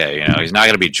the NBA? He's not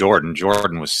going to be Jordan.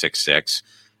 Jordan was 6'6".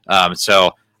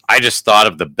 So I just thought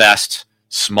of the best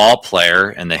small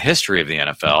player in the history of the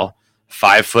NFL,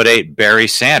 5'8" Barry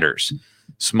Sanders.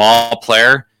 Small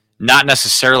player, not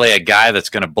necessarily a guy that's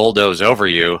going to bulldoze over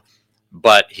you,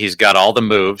 but he's got all the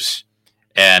moves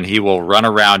and he will run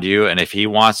around you. And if he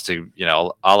wants to,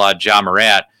 a la John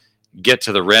Morant, get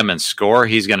to the rim and score,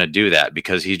 he's going to do that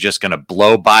because he's just going to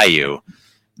blow by you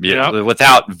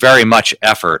without very much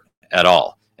effort at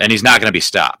all. And he's not going to be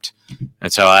stopped.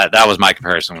 And so that was my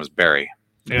comparison, was Barry.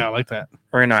 Yeah, I like that.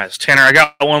 Very nice. Tanner, I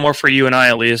got one more for you and I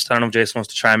at least. I don't know if Jason wants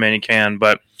to chime in, he can.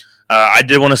 But I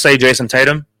did want to say Jason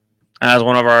Tatum as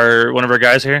one of our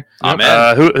guys here.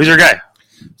 Who's your guy?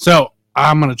 So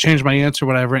I'm going to change my answer,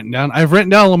 what I've written down. I've written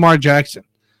down Lamar Jackson.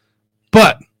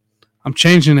 But I'm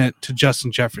changing it to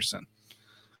Justin Jefferson.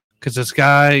 Because this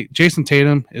guy, Jason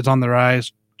Tatum, is on the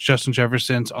rise. Justin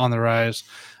Jefferson's on the rise.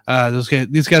 These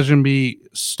guys are going to be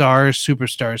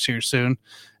superstars here soon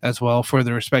as well for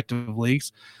their respective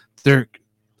leagues. They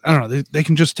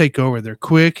can just take over. They're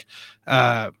quick.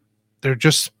 They're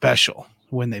just special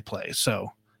when they play.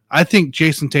 So I think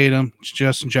Jason Tatum,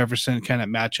 Justin Jefferson kind of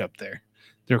match up there.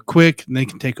 They're quick and they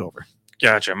can take over.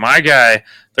 Gotcha. My guy,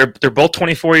 they're both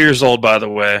 24 years old, by the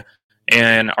way,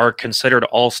 and are considered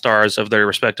all-stars of their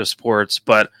respective sports.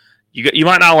 But you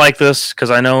might not like this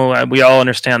because I know we all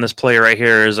understand this player right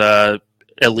here is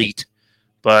elite.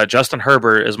 But Justin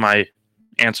Herbert is my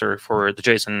answer for the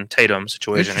Jason Tatum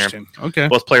situation here. Okay.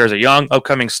 Both players are young,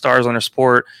 upcoming stars on their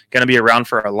sport, going to be around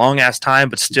for a long-ass time,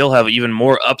 but still have even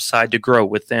more upside to grow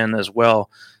within as well.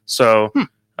 So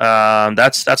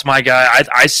that's my guy.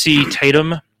 I see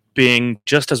Tatum being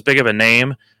just as big of a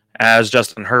name as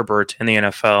Justin Herbert in the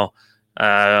NFL.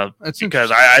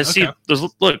 Because I see those.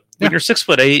 Look, when you're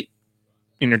 6'8",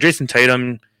 and you're Jason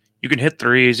Tatum, you can hit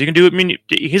threes. You can do it. I mean,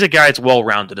 he's a guy that's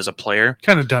well-rounded as a player.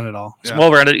 Kind of done it all. He's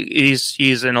well-rounded.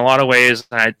 He's in a lot of ways.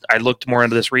 I looked more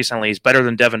into this recently. He's better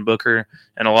than Devin Booker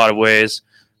in a lot of ways.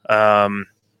 They're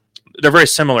very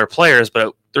similar players,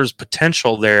 but there's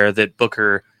potential there that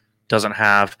Booker doesn't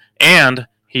have. And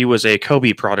he was a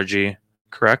Kobe prodigy,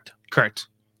 correct? Correct.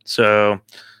 So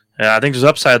I think there's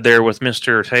upside there with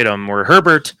Mr. Tatum, or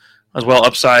Herbert as well.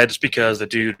 Upside just because the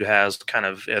dude has kind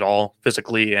of it all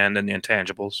physically and in the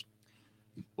intangibles.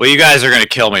 Well, you guys are going to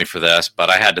kill me for this, but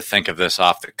I had to think of this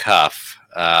off the cuff.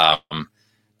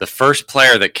 The first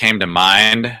player that came to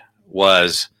mind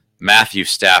was Matthew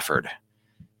Stafford,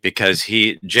 because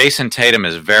Jason Tatum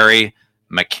is very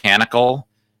mechanical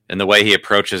in the way he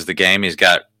approaches the game. He's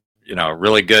got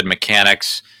really good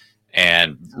mechanics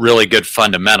and really good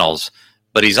fundamentals,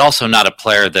 but he's also not a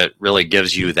player that really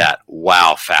gives you that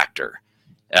wow factor.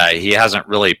 He hasn't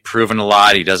really proven a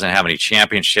lot. He doesn't have any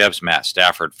championships. Matt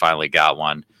Stafford finally got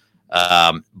one.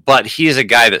 But he is a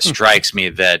guy that strikes me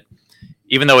that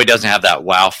even though he doesn't have that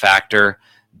wow factor,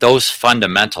 those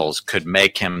fundamentals could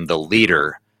make him the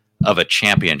leader of a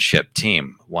championship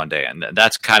team one day. And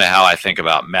that's kind of how I think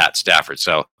about Matt Stafford.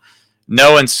 So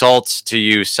no insults to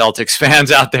you Celtics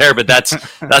fans out there, but that's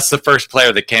the first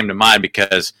player that came to mind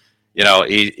because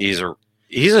he's a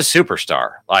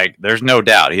superstar. Like, there's no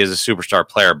doubt he is a superstar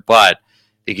player, but I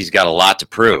think he's got a lot to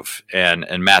prove. And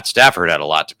Matt Stafford had a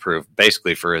lot to prove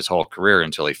basically for his whole career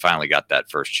until he finally got that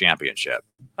first championship.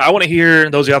 I want to hear,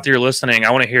 those out there listening,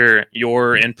 I want to hear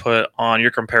your input on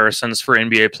your comparisons for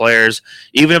NBA players.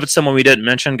 Even if it's someone we didn't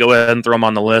mention, go ahead and throw them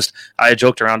on the list. I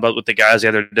joked around with the guys the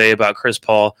other day about Chris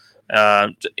Paul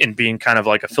in being kind of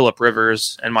like a Phillip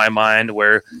Rivers in my mind,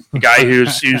 where the guy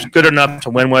who's good enough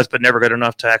to win with, but never good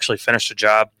enough to actually finish the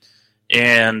job.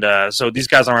 And so these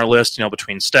guys on our list,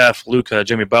 between Steph, Luka,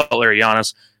 Jimmy Butler,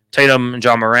 Giannis, Tatum, and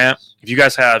John Morant. If you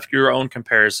guys have your own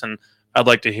comparison, I'd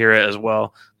like to hear it as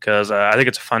well, because I think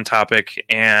it's a fun topic,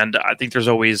 and I think there's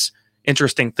always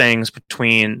interesting things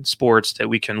between sports that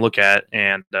we can look at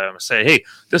and say, hey,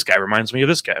 this guy reminds me of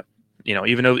this guy.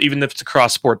 Even if it's a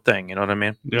cross-sport thing, you know what I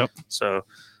mean? Yep. So,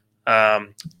 all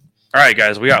right,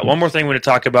 guys, we got one more thing we want to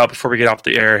talk about before we get off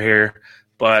the air here,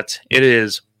 but it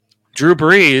is Drew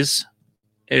Brees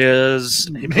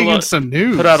is making some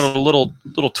news. Put out a little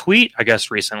tweet, I guess,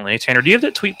 recently. Tanner, do you have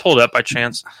that tweet pulled up by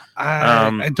chance?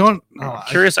 I don't know. I'm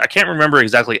curious. I can't remember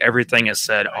exactly everything it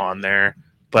said on there,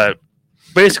 but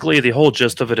basically the whole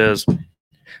gist of it is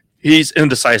he's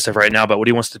indecisive right now about what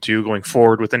he wants to do going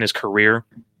forward within his career.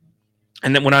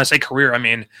 And then when I say career, I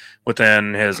mean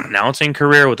within his announcing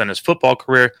career, within his football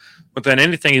career, within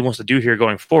anything he wants to do here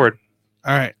going forward.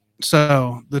 All right.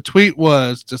 So the tweet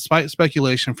was, despite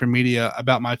speculation from media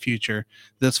about my future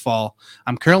this fall,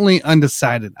 I'm currently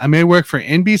undecided. I may work for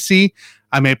NBC.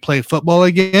 I may play football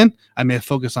again. I may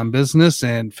focus on business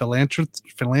and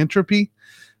philanthropy.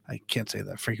 I can't say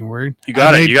that freaking word. You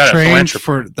got it. You got it. Train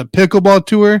for the pickleball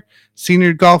tour,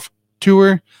 senior golf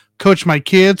tour, coach my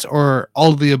kids, or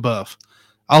all of the above.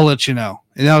 I'll let you know.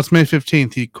 And now it's May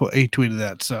 15th. He tweeted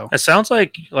that. So it sounds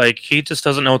like he just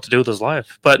doesn't know what to do with his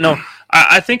life. But no,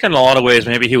 I think in a lot of ways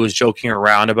maybe he was joking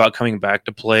around about coming back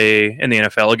to play in the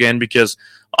NFL again, because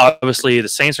obviously the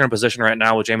Saints are in a position right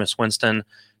now with Jameis Winston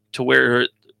to where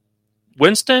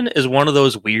Winston is one of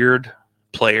those weird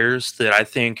players that I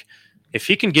think if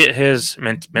he can get his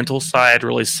mental side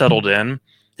really settled in,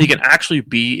 he can actually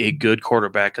be a good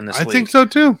quarterback in this league. I think so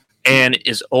too. And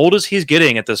as old as he's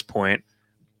getting at this point,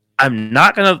 I'm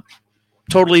not going to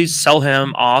totally sell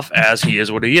him off as he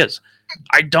is what he is.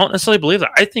 I don't necessarily believe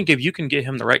that. I think if you can get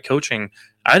him the right coaching,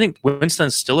 I think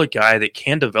Winston's still a guy that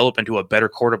can develop into a better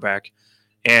quarterback.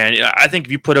 And I think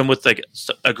if you put him with like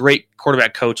a great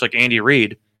quarterback coach like Andy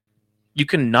Reid, you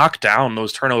can knock down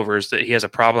those turnovers that he has a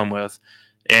problem with.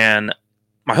 And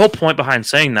my whole point behind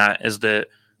saying that is that,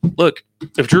 look,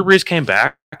 if Drew Brees came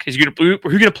back, who are you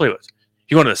going to play with?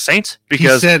 You going to the Saints?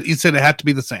 Because he said it had to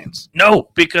be the Saints. No,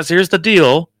 because here's the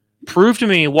deal. Prove to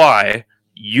me why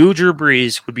you, Drew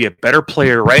Brees, would be a better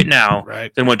player right now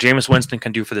than what Jameis Winston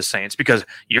can do for the Saints, because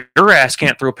your ass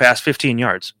can't throw past 15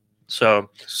 yards. So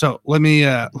let me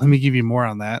give you more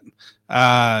on that.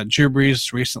 Drew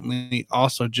Brees recently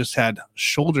also just had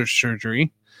shoulder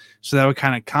surgery, so that would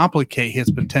kind of complicate his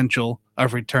potential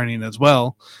of returning as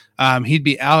well. He'd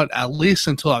be out at least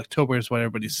until October is what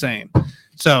everybody's saying.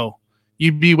 So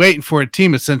you'd be waiting for a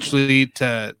team essentially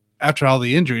to, after all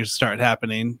the injuries start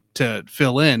happening, to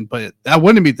fill in, but that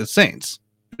wouldn't be the Saints.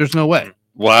 There's no way.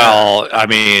 Well, I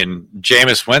mean,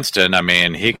 Jameis Winston, I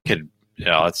mean, he could,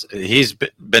 he's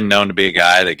been known to be a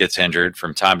guy that gets injured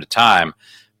from time to time,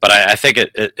 but I think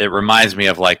it reminds me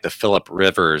of like the Phillip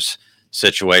Rivers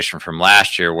situation from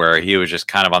last year, where he was just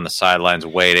kind of on the sidelines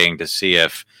waiting to see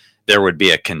if there would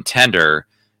be a contender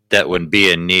that would be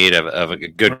in need of a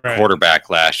good quarterback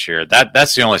last year.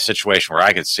 That's the only situation where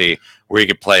I could see where he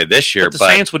could play this year. But the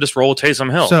Saints would just roll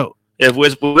Taysom Hill. So if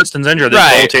Winston's injured, they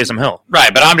roll Taysom Hill.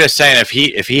 Right, but I'm just saying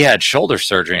if he had shoulder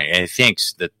surgery and he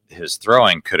thinks that his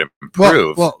throwing could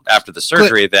improve after the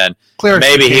surgery, then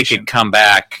maybe he could come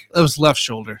back. It was left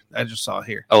shoulder. I just saw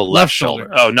here. Oh, left shoulder.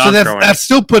 Oh, not so throwing. That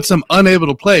still puts him unable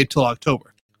to play till October.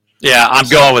 Yeah, I'm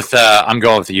going with the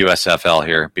USFL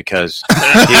here because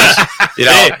he's,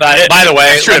 by the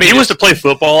way, if he was to play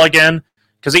football again,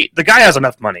 because the guy has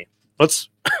enough money. Let's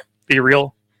be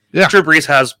real. Yeah. Drew Brees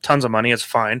has tons of money. It's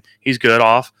fine. He's good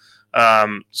off.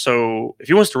 So if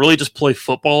he wants to really just play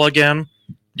football again,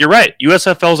 you're right.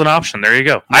 USFL is an option. There you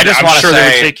go. I just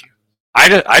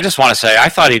want to say I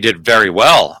thought he did very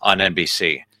well on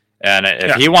NBC. And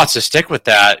if he wants to stick with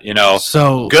that,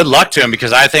 so good luck to him,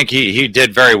 because I think he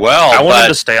did very well. I want him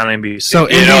to stay on NBC. So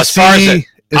NBC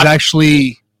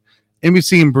actually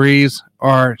NBC and Breeze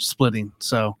are splitting.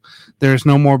 So there's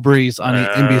no more Breeze on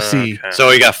NBC. Okay. So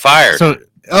he got fired. So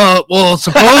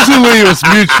supposedly it was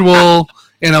mutual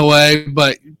in a way,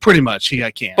 but pretty much he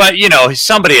got canned. But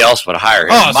somebody else would hire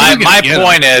him. My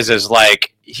point is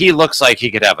like he looks like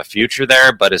he could have a future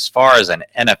there, but as far as an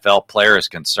NFL player is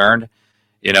concerned,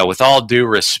 with all due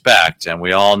respect, and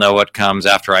we all know what comes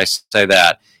after I say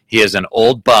that, he is an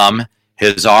old bum.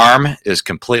 His arm is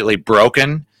completely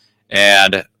broken,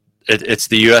 and it's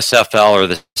the USFL or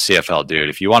the CFL, dude.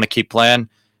 If you want to keep playing,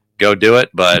 go do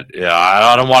it. But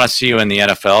I don't want to see you in the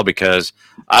NFL because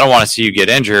I don't want to see you get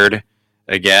injured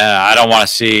again. I don't want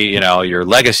to see your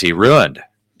legacy ruined.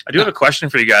 I do have a question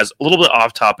for you guys, a little bit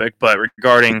off topic, but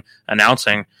regarding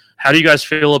announcing. How do you guys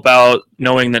feel about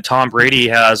knowing that Tom Brady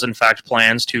has, in fact,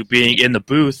 plans to be in the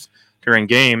booth during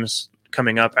games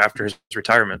coming up after his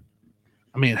retirement?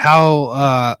 I mean, how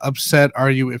upset are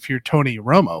you if you're Tony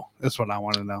Romo? That's what I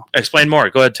want to know. Explain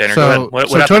more. Go ahead, Tanner. So, Go ahead.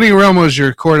 What Tony Romo is your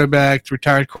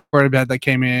retired quarterback that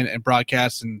came in and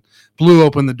broadcast and blew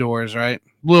open the doors, right?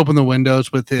 Blew open the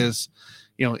windows with his,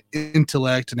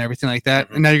 intellect and everything like that.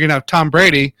 Mm-hmm. And now you're going to have Tom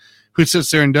Brady, who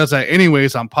sits there and does that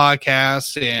anyways on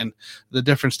podcasts and the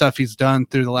different stuff he's done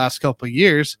through the last couple of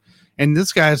years. And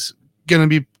this guy's going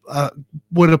to be,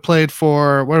 would have played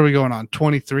for, what are we going on,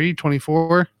 23,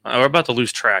 24? We're about to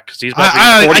lose track because he's about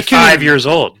to be 45 years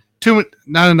old.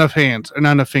 Not enough hands or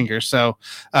not enough fingers. So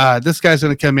this guy's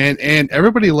going to come in and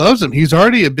everybody loves him. He's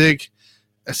already a big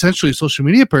essentially a social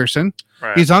media person.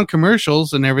 Right. He's on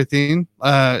commercials and everything,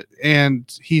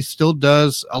 and he still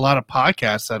does a lot of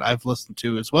podcasts that I've listened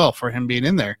to as well for him being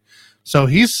in there. So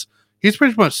he's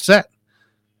pretty much set.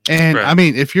 And Right. I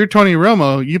mean, if you're Tony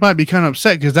Romo, you might be kind of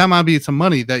upset because that might be some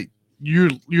money that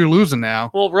you're losing now.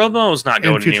 Well, Romo's not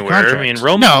going future anywhere. I contracts.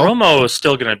 mean, No. Romo is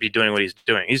still going to be doing what he's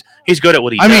doing. He's good at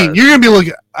what he I does. mean, you're gonna be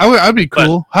looking. I'd be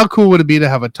cool. How cool would it be to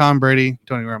have a Tom Brady,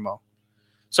 Tony Romo?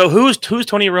 So who's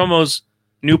Tony Romo's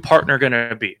new partner going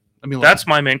to be? I mean, That's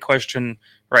my main question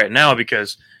right now,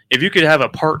 because if you could have a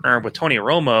partner with Tony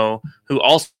Romo who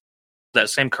also has that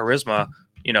same charisma,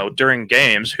 during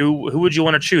games, who would you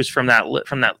want to choose from that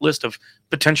list of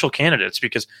potential candidates?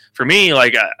 Because for me,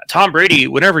 like Tom Brady,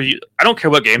 I don't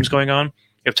care what game's going on.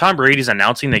 If Tom Brady's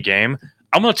announcing the game,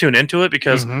 I'm going to tune into it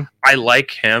because I like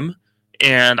him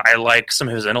and I like some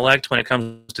of his intellect when it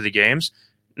comes to the games.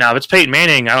 Now, if it's Peyton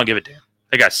Manning, I don't give a damn.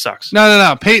 That guy sucks.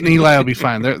 No. Peyton and Eli will be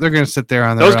fine. They're going to sit there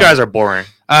on their Those own. guys are boring.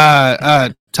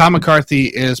 Tom McCarthy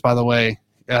is, by the way,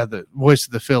 the voice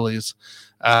of the Phillies,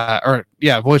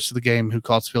 voice of the game, who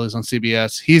calls Phillies on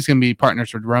CBS. He's going to be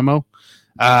partners with Romo.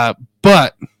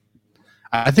 But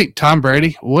I think Tom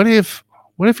Brady. What if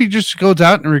he just goes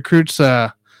out and recruits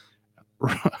Rob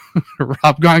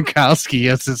Gronkowski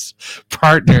as his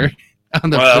partner on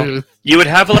the booth? You would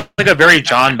have like a very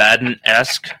John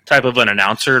Madden-esque type of an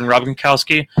announcer in Rob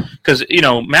Gronkowski, because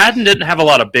Madden didn't have a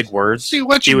lot of big words. See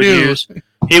what he you would do. use.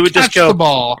 He would just Catch go. the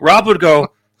ball. Rob would go.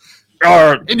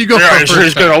 And you go for a he's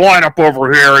first going to line up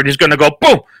over here, and he's going to go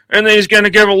boom, and then he's going to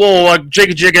give a little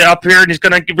jiggy up here, and he's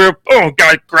going to give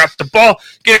guy grabs the ball,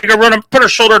 going to run and put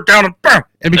his shoulder down, and boom.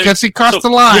 And because he crossed the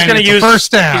line, he's going to use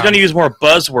first down. He's going to use more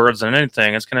buzzwords than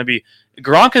anything. It's going to be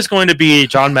Gronk is going to be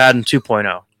John Madden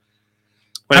 2.0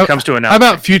 when it comes to announcing.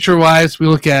 How about future wise? We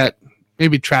look at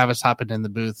maybe Travis hopping in the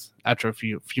booth after a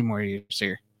few more years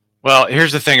here. Well,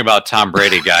 here's the thing about Tom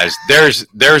Brady, guys.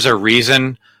 There's a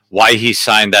reason why he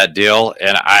signed that deal,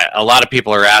 and a lot of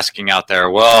people are asking out there,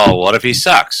 well, what if he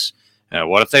sucks?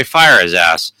 What if they fire his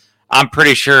ass? I'm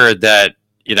pretty sure that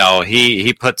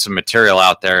he put some material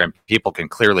out there, and people can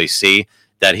clearly see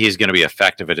that he's going to be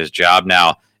effective at his job.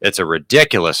 Now, it's a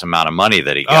ridiculous amount of money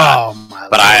that he got,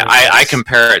 but I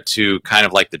compare it to kind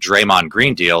of like the Draymond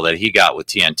Green deal that he got with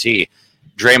TNT.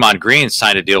 Draymond Green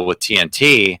signed a deal with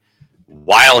TNT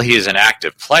while he's an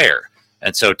active player,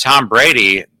 and so Tom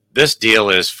Brady, this deal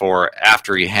is for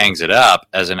after he hangs it up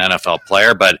as an NFL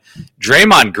player. But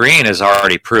Draymond Green has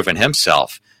already proven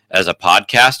himself as a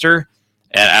podcaster.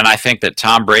 And I think that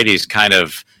Tom Brady's kind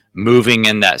of moving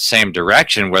in that same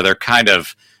direction where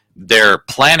they're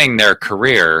planning their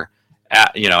career,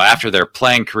 after their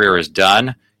playing career is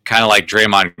done, kind of like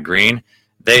Draymond Green.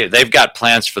 They've got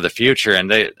plans for the future,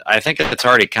 and I think it's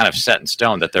already kind of set in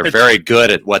stone that they're very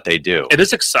good at what they do. It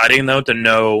is exciting, though, to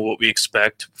know what we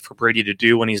expect for Brady to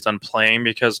do when he's done playing,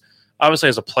 because obviously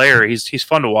as a player, he's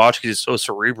fun to watch because he's so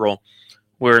cerebral.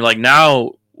 Where like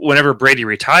now, whenever Brady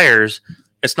retires,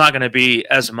 it's not going to be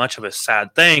as much of a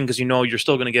sad thing because you're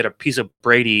still going to get a piece of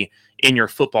Brady in your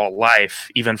football life,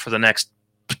 even for the next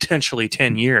potentially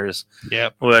 10 years.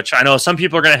 Yep. Which I know some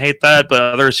people are going to hate that, but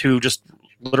others who just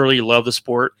literally love the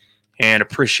sport and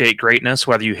appreciate greatness,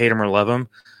 whether you hate them or love them.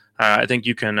 I think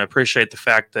you can appreciate the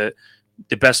fact that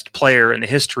the best player in the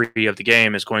history of the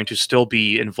game is going to still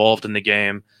be involved in the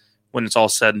game when it's all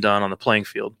said and done on the playing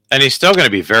field. And he's still going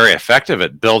to be very effective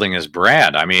at building his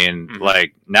brand. I mean,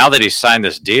 like now that he's signed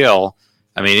this deal,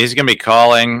 I mean, he's going to be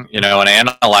calling, and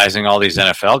analyzing all these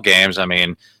NFL games. I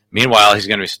mean, meanwhile, he's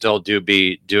going to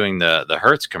be doing the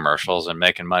Hertz commercials and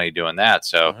making money doing that.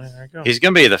 So he's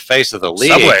going to be the face of the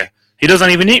league. Subway. He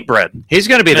doesn't even eat bread. He's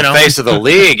going to be the face of the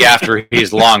league after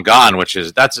he's long gone, which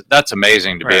is that's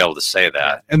amazing to be able to say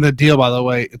that. And the deal, by the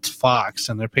way, it's Fox,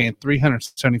 and they're paying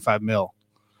 $375 million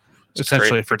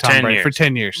essentially for Tom Brady for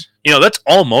 10 years. That's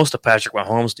almost a Patrick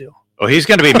Mahomes deal. Well, he's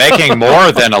going to be making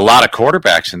more than a lot of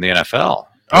quarterbacks in the NFL.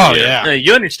 Oh yeah.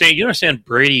 You understand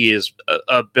Brady is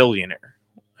a billionaire.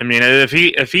 I mean, if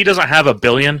he doesn't have $1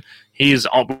 billion, he's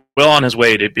well on his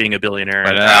way to being a billionaire.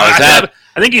 Now,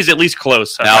 I think he's at least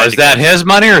close. Now, is that his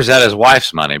money or is that his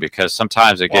wife's money? Because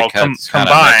sometimes it gets kind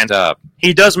of mixed up.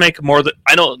 He does make more than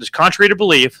I know. Contrary to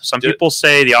belief, some people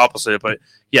say the opposite, but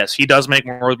yes, he does make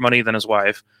more money than his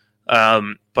wife.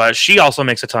 But she also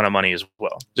makes a ton of money as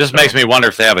well. Just makes me wonder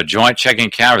if they have a joint checking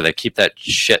account or they keep that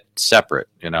shit separate.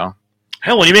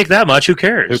 Hell, when you make that much, who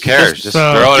cares? Who cares? Just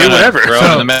so, throw it do in whatever. Throw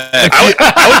it in the mix. I would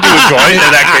do a joint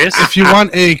in that case. If you want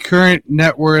a current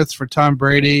net worth for Tom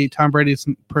Brady's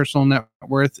personal net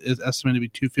worth is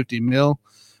estimated to be $250 million.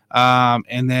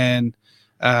 And then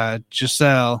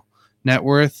Giselle net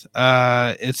worth,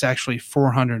 it's actually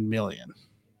 $400 million.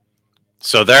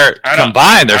 So they're I don't-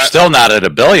 combined. They're still not at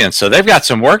 $1 billion. So they've got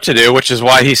some work to do, which is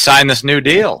why he signed this new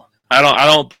deal. I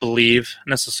don't believe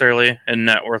necessarily in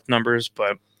net worth numbers,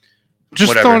 but Just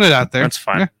whatever. throwing it out there. That's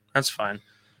fine. Yeah. That's fine.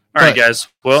 All right, But- guys.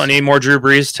 Well, any more Drew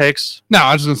Brees takes? No,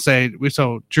 I was going to say,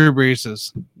 Drew Brees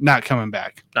is not coming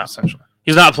back. No. Essentially.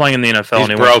 He's not playing in the NFL He's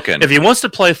anymore. broken. If he wants to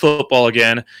play football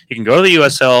again, he can go to the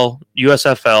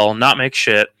USFL, not make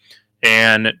shit,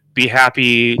 and be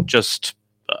happy just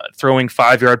throwing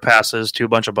 5-yard passes to a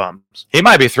bunch of bums. He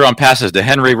might be throwing passes to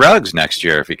Henry Ruggs next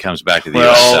year if he comes back to the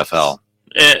Well, USFL.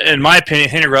 In my opinion,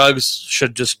 Henry Ruggs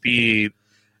should just be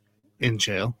In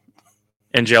jail.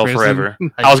 in jail Prison. forever.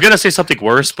 Like, I was going to say something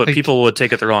worse, but Like- people would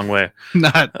take it the wrong way.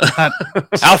 not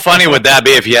How funny would that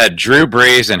be if you had Drew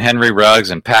Brees and Henry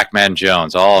Ruggs and Pac-Man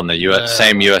Jones all in the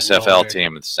same USFL Lord.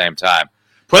 team at the same time?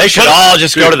 They should all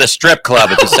just go to the strip club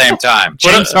at the same time.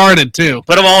 James Harden, too.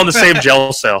 Put them all in the same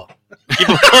jail cell. Keep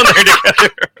them going there together.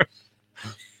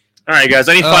 All right, guys.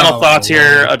 Any final thoughts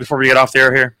here before we get off the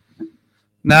air here?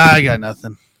 Nah, I got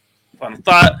nothing. Final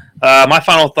thought. My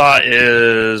final thought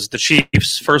is the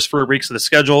Chiefs' first 4 weeks of the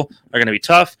schedule are going to be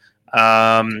tough.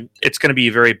 It's going to be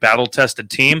a very battle-tested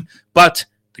team. But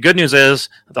the good news is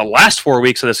the last 4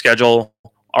 weeks of the schedule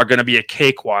are going to be a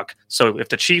cakewalk. So if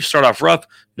the Chiefs start off rough,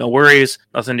 no worries,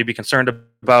 nothing to be concerned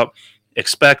about.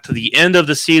 Expect the end of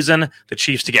the season, the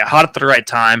Chiefs to get hot at the right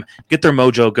time, get their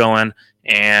mojo going,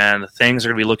 and things are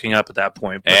going to be looking up at that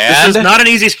point. But this And- is not an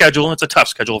easy schedule. It's a tough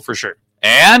schedule for sure.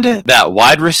 And that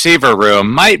wide receiver room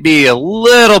might be a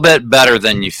little bit better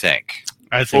than you think.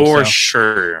 I think For so.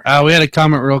 sure. We had a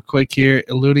comment real quick here.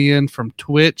 Eludian from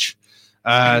Twitch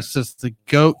says the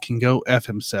GOAT can go F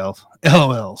himself.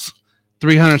 LOLs.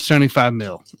 375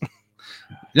 mil.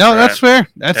 No, that's fair.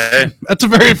 Hey. That's a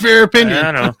very fair opinion.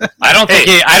 I don't know. I don't think.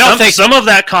 Hey, I don't think. some of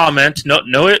that comment.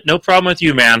 No problem with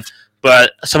you, man.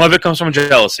 But some of it comes from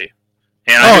jealousy,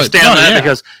 and I understand that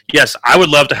because yes, I would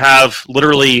love to have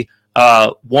literally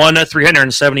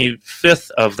 1/375th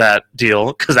of that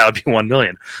deal because that would be 1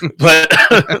 million. But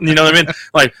you know what I mean?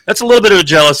 Like that's a little bit of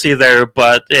jealousy there.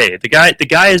 But hey, the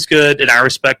guy is good, and I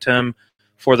respect him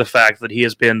for the fact that he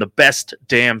has been the best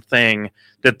damn thing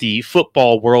that the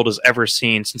football world has ever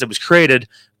seen since it was created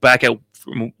back at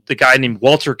the guy named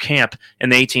Walter Camp in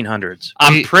the 1800s.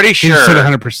 I'm pretty He sure. said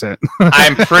 100%.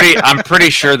 I'm pretty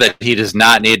sure that he does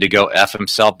not need to go F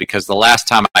himself because the last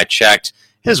time I checked,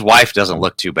 his wife doesn't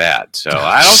look too bad. So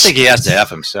I don't think he has to F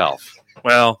himself.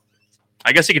 Well,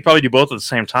 I guess he could probably do both at the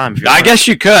same time. If I guess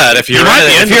you could if you're might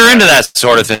be if into you're that. into that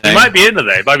sort of thing. he might be into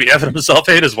that. He might be effing himself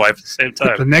and his wife at the same The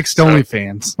time. next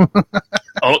OnlyFans.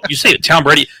 Oh, you see it, Tom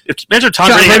Brady. Imagine Tom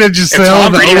Tom Brady. Brady Had, just if sell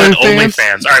Tom the Brady had OnlyFans?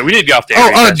 OnlyFans. All right, we need to go off the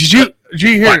air. Oh, did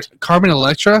you hear What? Carmen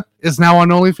Electra is now on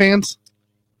OnlyFans?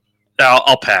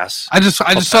 I'll pass. I just saw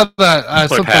that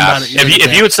something pass. about it.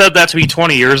 If you had said that to me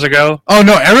 20 years ago, oh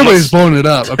no, everybody's blowing it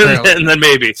up apparently. and then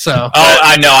maybe. So Oh,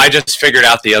 I know. I just figured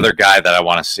out the other guy that I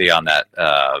want to see on that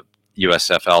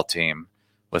USFL team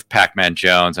with Pac-Man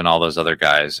Jones and all those other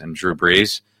guys and Drew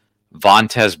Brees,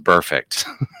 Vontez Burfict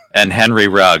and Henry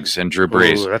Ruggs and Drew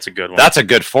Brees. Ooh, that's a good one. That's a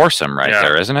good foursome right Yeah.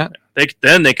 there, isn't it?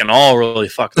 Then they can all really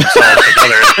fuck themselves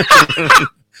together.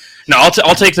 No,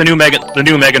 I'll take the new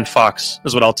Megan Fox.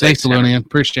 Is what I'll take. thanks, Delonian.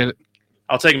 Appreciate it.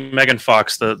 I'll take Megan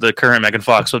Fox, the current Megan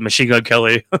Fox with Machine Gun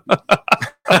Kelly.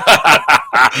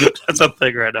 That's a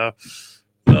thing right now.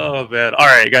 Oh man! All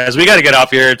right, guys, we got to get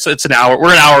off here. It's an hour.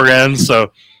 We're an hour in,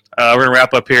 so we're gonna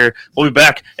wrap up here. We'll be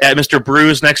back at Mr.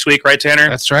 Brews next week, right, Tanner?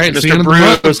 That's right. See you Mr. in the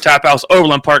month. Brews Tap House,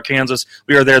 Overland Park, Kansas.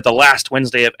 We are there the last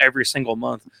Wednesday of every single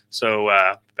month. So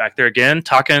back there again,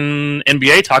 talking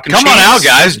NBA, talking. Come on Chiefs. out,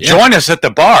 guys. Yeah. Join us at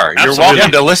the bar. You're Absolutely.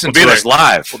 welcome to listen We'll be to there. us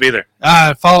live. We'll be there.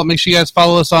 Make sure you guys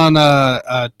follow us on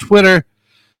Twitter.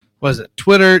 Was it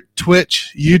Twitter,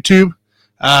 Twitch, YouTube?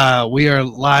 We are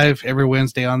live every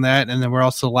Wednesday on that, and then we're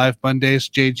also live Mondays.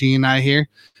 JG and I here.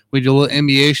 We do a little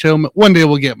NBA show. One day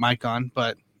we'll get Mike on,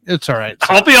 but it's all right.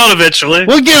 I'll be on eventually.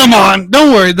 We'll get him on.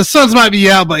 Don't worry. The Suns might be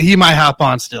out, but he might hop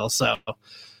on still. So,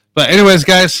 but anyways,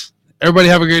 guys, everybody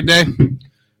have a great day.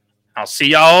 I'll see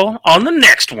y'all on the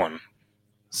next one.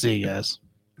 See you guys.